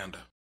ride the panda.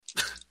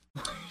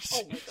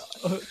 Oh my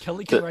god.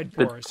 Kelly can ride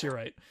Boris, you're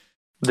right.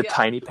 The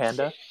tiny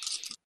panda?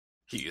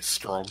 He is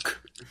strong.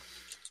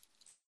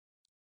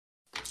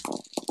 How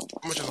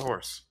much is a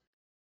horse?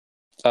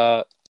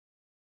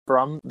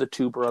 From the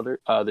two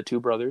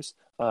brothers,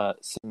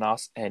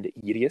 Sinos and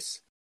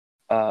Irius,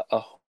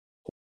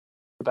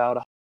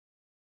 about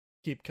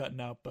Keep cutting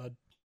out, bud.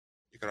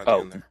 You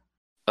got in there.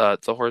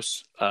 The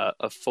horse,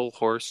 a full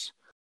horse,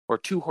 or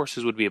 2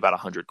 horses would be about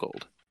 100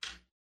 gold.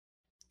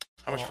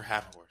 How much for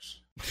half a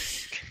horse?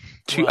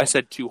 I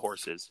said 2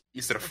 horses.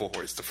 You said a full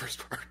horse, the first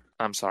part.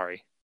 I'm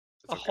sorry.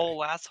 A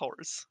whole ass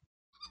horse.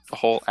 A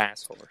whole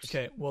ass horse.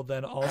 Okay, well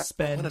then I'll I want a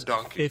spend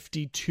donkey.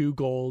 52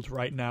 gold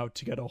right now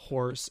to get a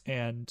horse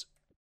and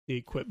the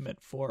equipment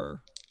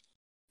for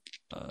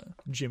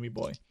Jimmy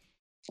Boy.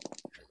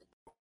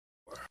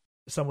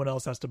 Someone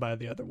else has to buy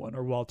the other one,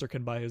 or Walter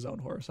can buy his own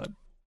horse.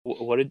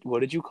 What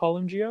did you call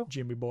him, Gio?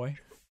 Jimmy Boy.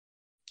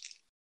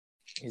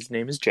 His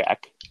name is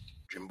Jack.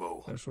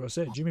 Jimbo. That's what I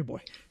said, Jimmy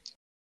Boy.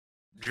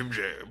 Jim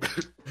Jam.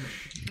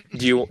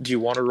 Do you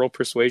want to roll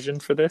persuasion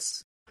for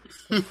this?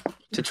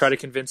 To try to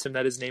convince him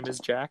that his name is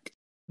Jack?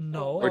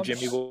 No, Or I'm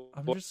Jimmy just, Boy?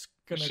 I'm just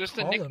gonna It's just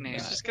a call him nickname.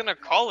 He's that. just gonna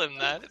call him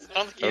that. It's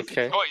not like he has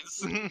Okay. a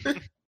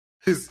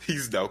choice.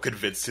 He's now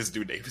convinced his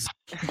new name is.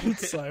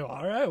 It's like,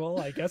 all right, well,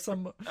 I guess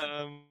I'm.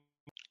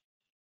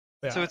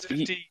 Yeah. So it's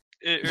 50.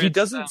 He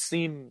doesn't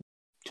seem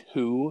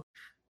too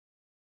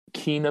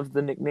keen of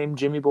the nickname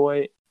Jimmy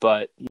Boy,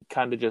 but he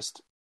kind of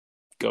just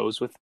goes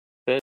with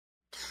it.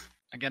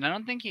 Again, I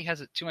don't think he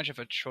has too much of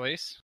a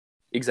choice.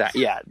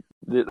 Exactly. Yeah,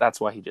 that's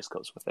why he just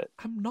goes with it.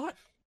 I'm not.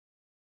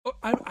 Oh,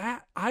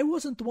 I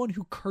wasn't the one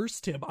who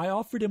cursed him. I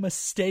offered him a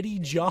steady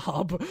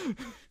job.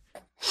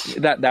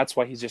 That's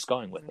why he's just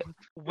going with it.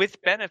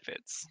 with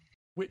benefits.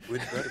 with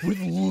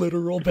benefits.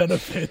 literal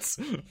benefits.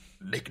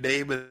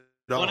 Nickname and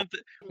all.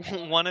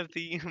 One of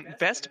the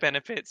best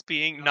benefits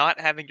being not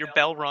having your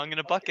bell rung in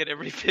a bucket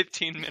every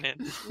 15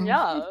 minutes.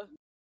 Yeah.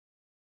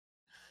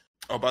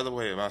 Oh, by the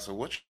way, Masa,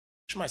 what's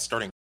my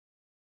starting?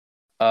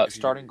 If you-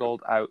 Starting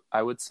gold,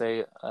 I would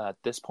say at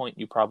this point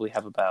you probably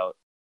have about.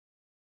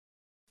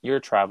 You're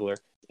a traveler.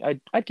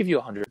 I'd give you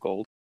 100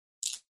 gold.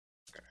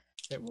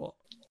 Okay, well,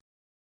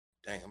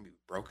 Dang, I'm gonna be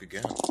broke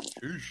again. I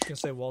was gonna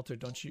say, Walter,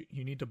 don't you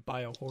need to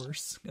buy a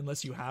horse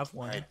unless you have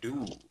one? I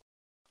do.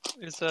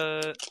 Is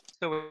so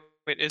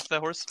wait, is the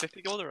horse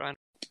 50 gold or on?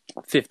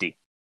 50.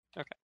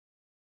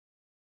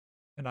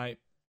 And I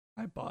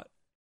bought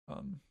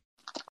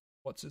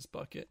what's his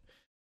bucket?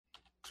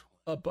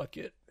 A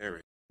bucket. There we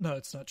go. No,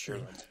 it's not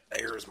true.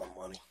 There's my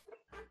money.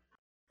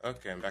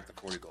 Okay, I'm back to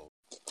 40 gold.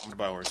 I'm gonna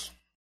buy a horse.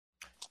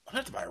 I'm gonna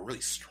have to buy a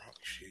really strong.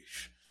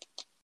 Sheesh.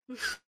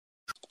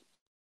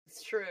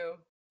 It's true.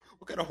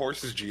 What kind of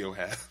horse does Gio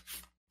have?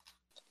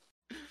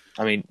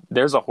 I mean,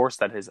 there's a horse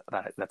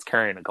that's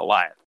carrying a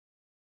Goliath.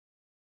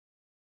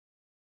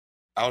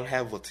 I don't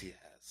have what he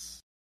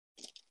has.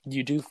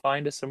 You do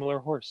find a similar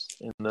horse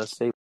in the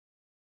stable.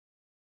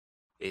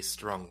 A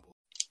strong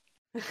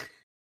boy.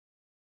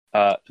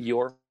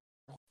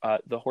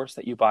 The horse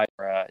that you buy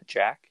for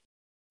Jack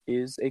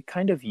is a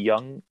kind of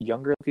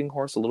younger looking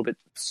horse, a little bit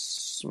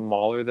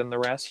smaller than the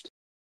rest,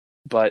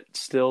 but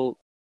still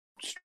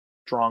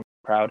strong,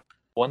 proud.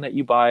 One that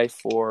you buy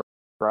for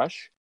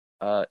Crush,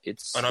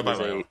 it's Oh no, I buy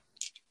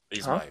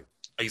is my a own.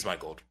 I use my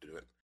gold to do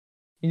it.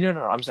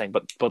 no. I'm saying,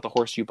 but the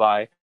horse you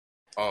buy,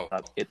 Oh,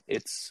 it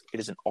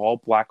is an all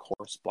black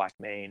horse, black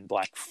mane,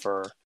 black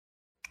fur,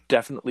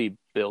 definitely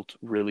built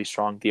really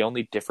strong. The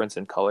only difference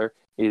in color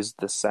is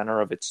the center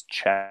of its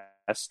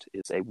chest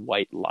is a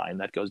white line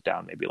that goes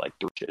down maybe like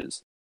 3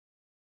 inches.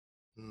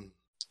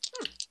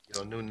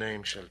 Your new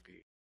name shall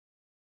be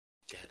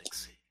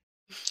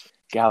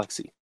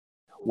Galaxy.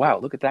 Wow,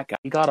 look at that guy.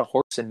 He got a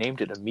horse and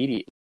named it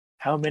immediately.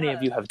 How many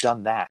of you have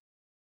done that?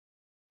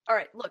 All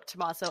right, look,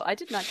 Tommaso, I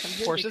did not come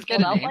here Horses to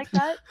be called get out named. like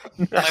that.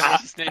 My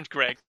horse is named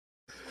Greg.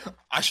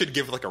 I should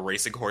give like a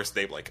racing horse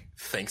name like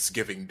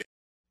Thanksgiving Day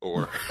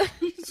or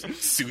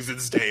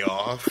Susan's Day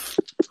Off.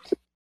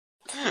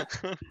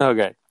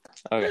 Okay.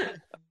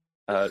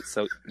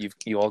 So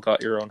you all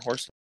got your own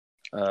horse.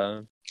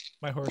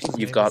 My horse's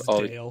You've name got is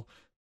all- Dale.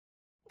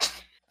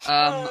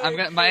 I'm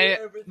gonna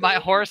my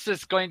horse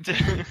is going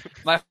to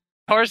my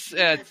horse.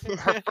 Her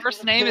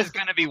first name is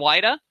going to be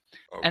Wida,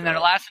 Oh, and then her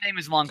God. last name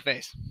is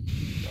Longface.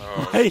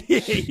 Oh. I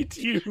hate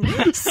you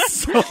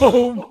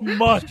so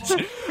much.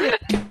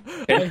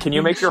 Can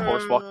you make your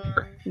horse walk?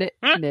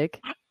 Nick,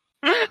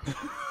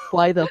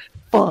 why the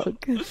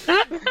fuck?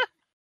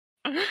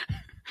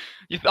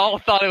 You all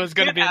thought it was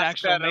going to be an Ask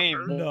actual that of name.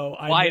 her. No,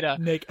 Wida.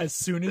 Nick, as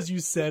soon as you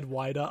said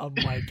Wida, I'm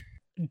like,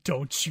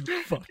 don't you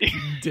fucking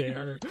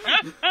dare.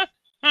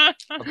 Oh,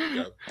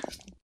 God.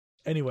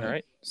 Anyway, All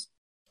right.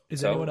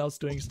 is So- anyone else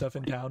doing stuff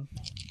in town?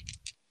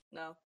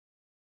 No.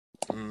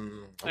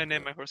 I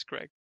named my horse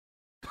Greg.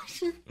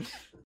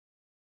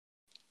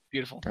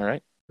 Beautiful. All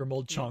right.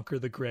 Grimold Chonker,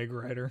 the Greg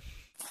Rider.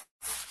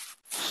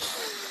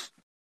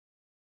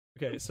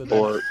 Okay, so then,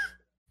 Or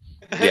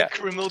Yeah.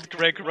 Criminal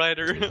Greg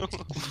Ryder.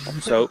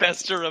 so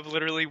Bester of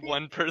literally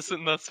one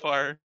person thus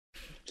far.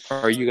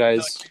 are you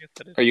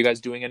guys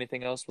doing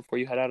anything else before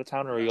you head out of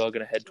town, or are you all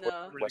going to head toward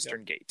No.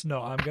 Western Gate?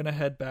 no, I'm gonna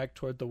head back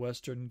toward the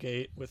Western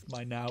Gate with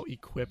my now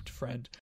equipped friend.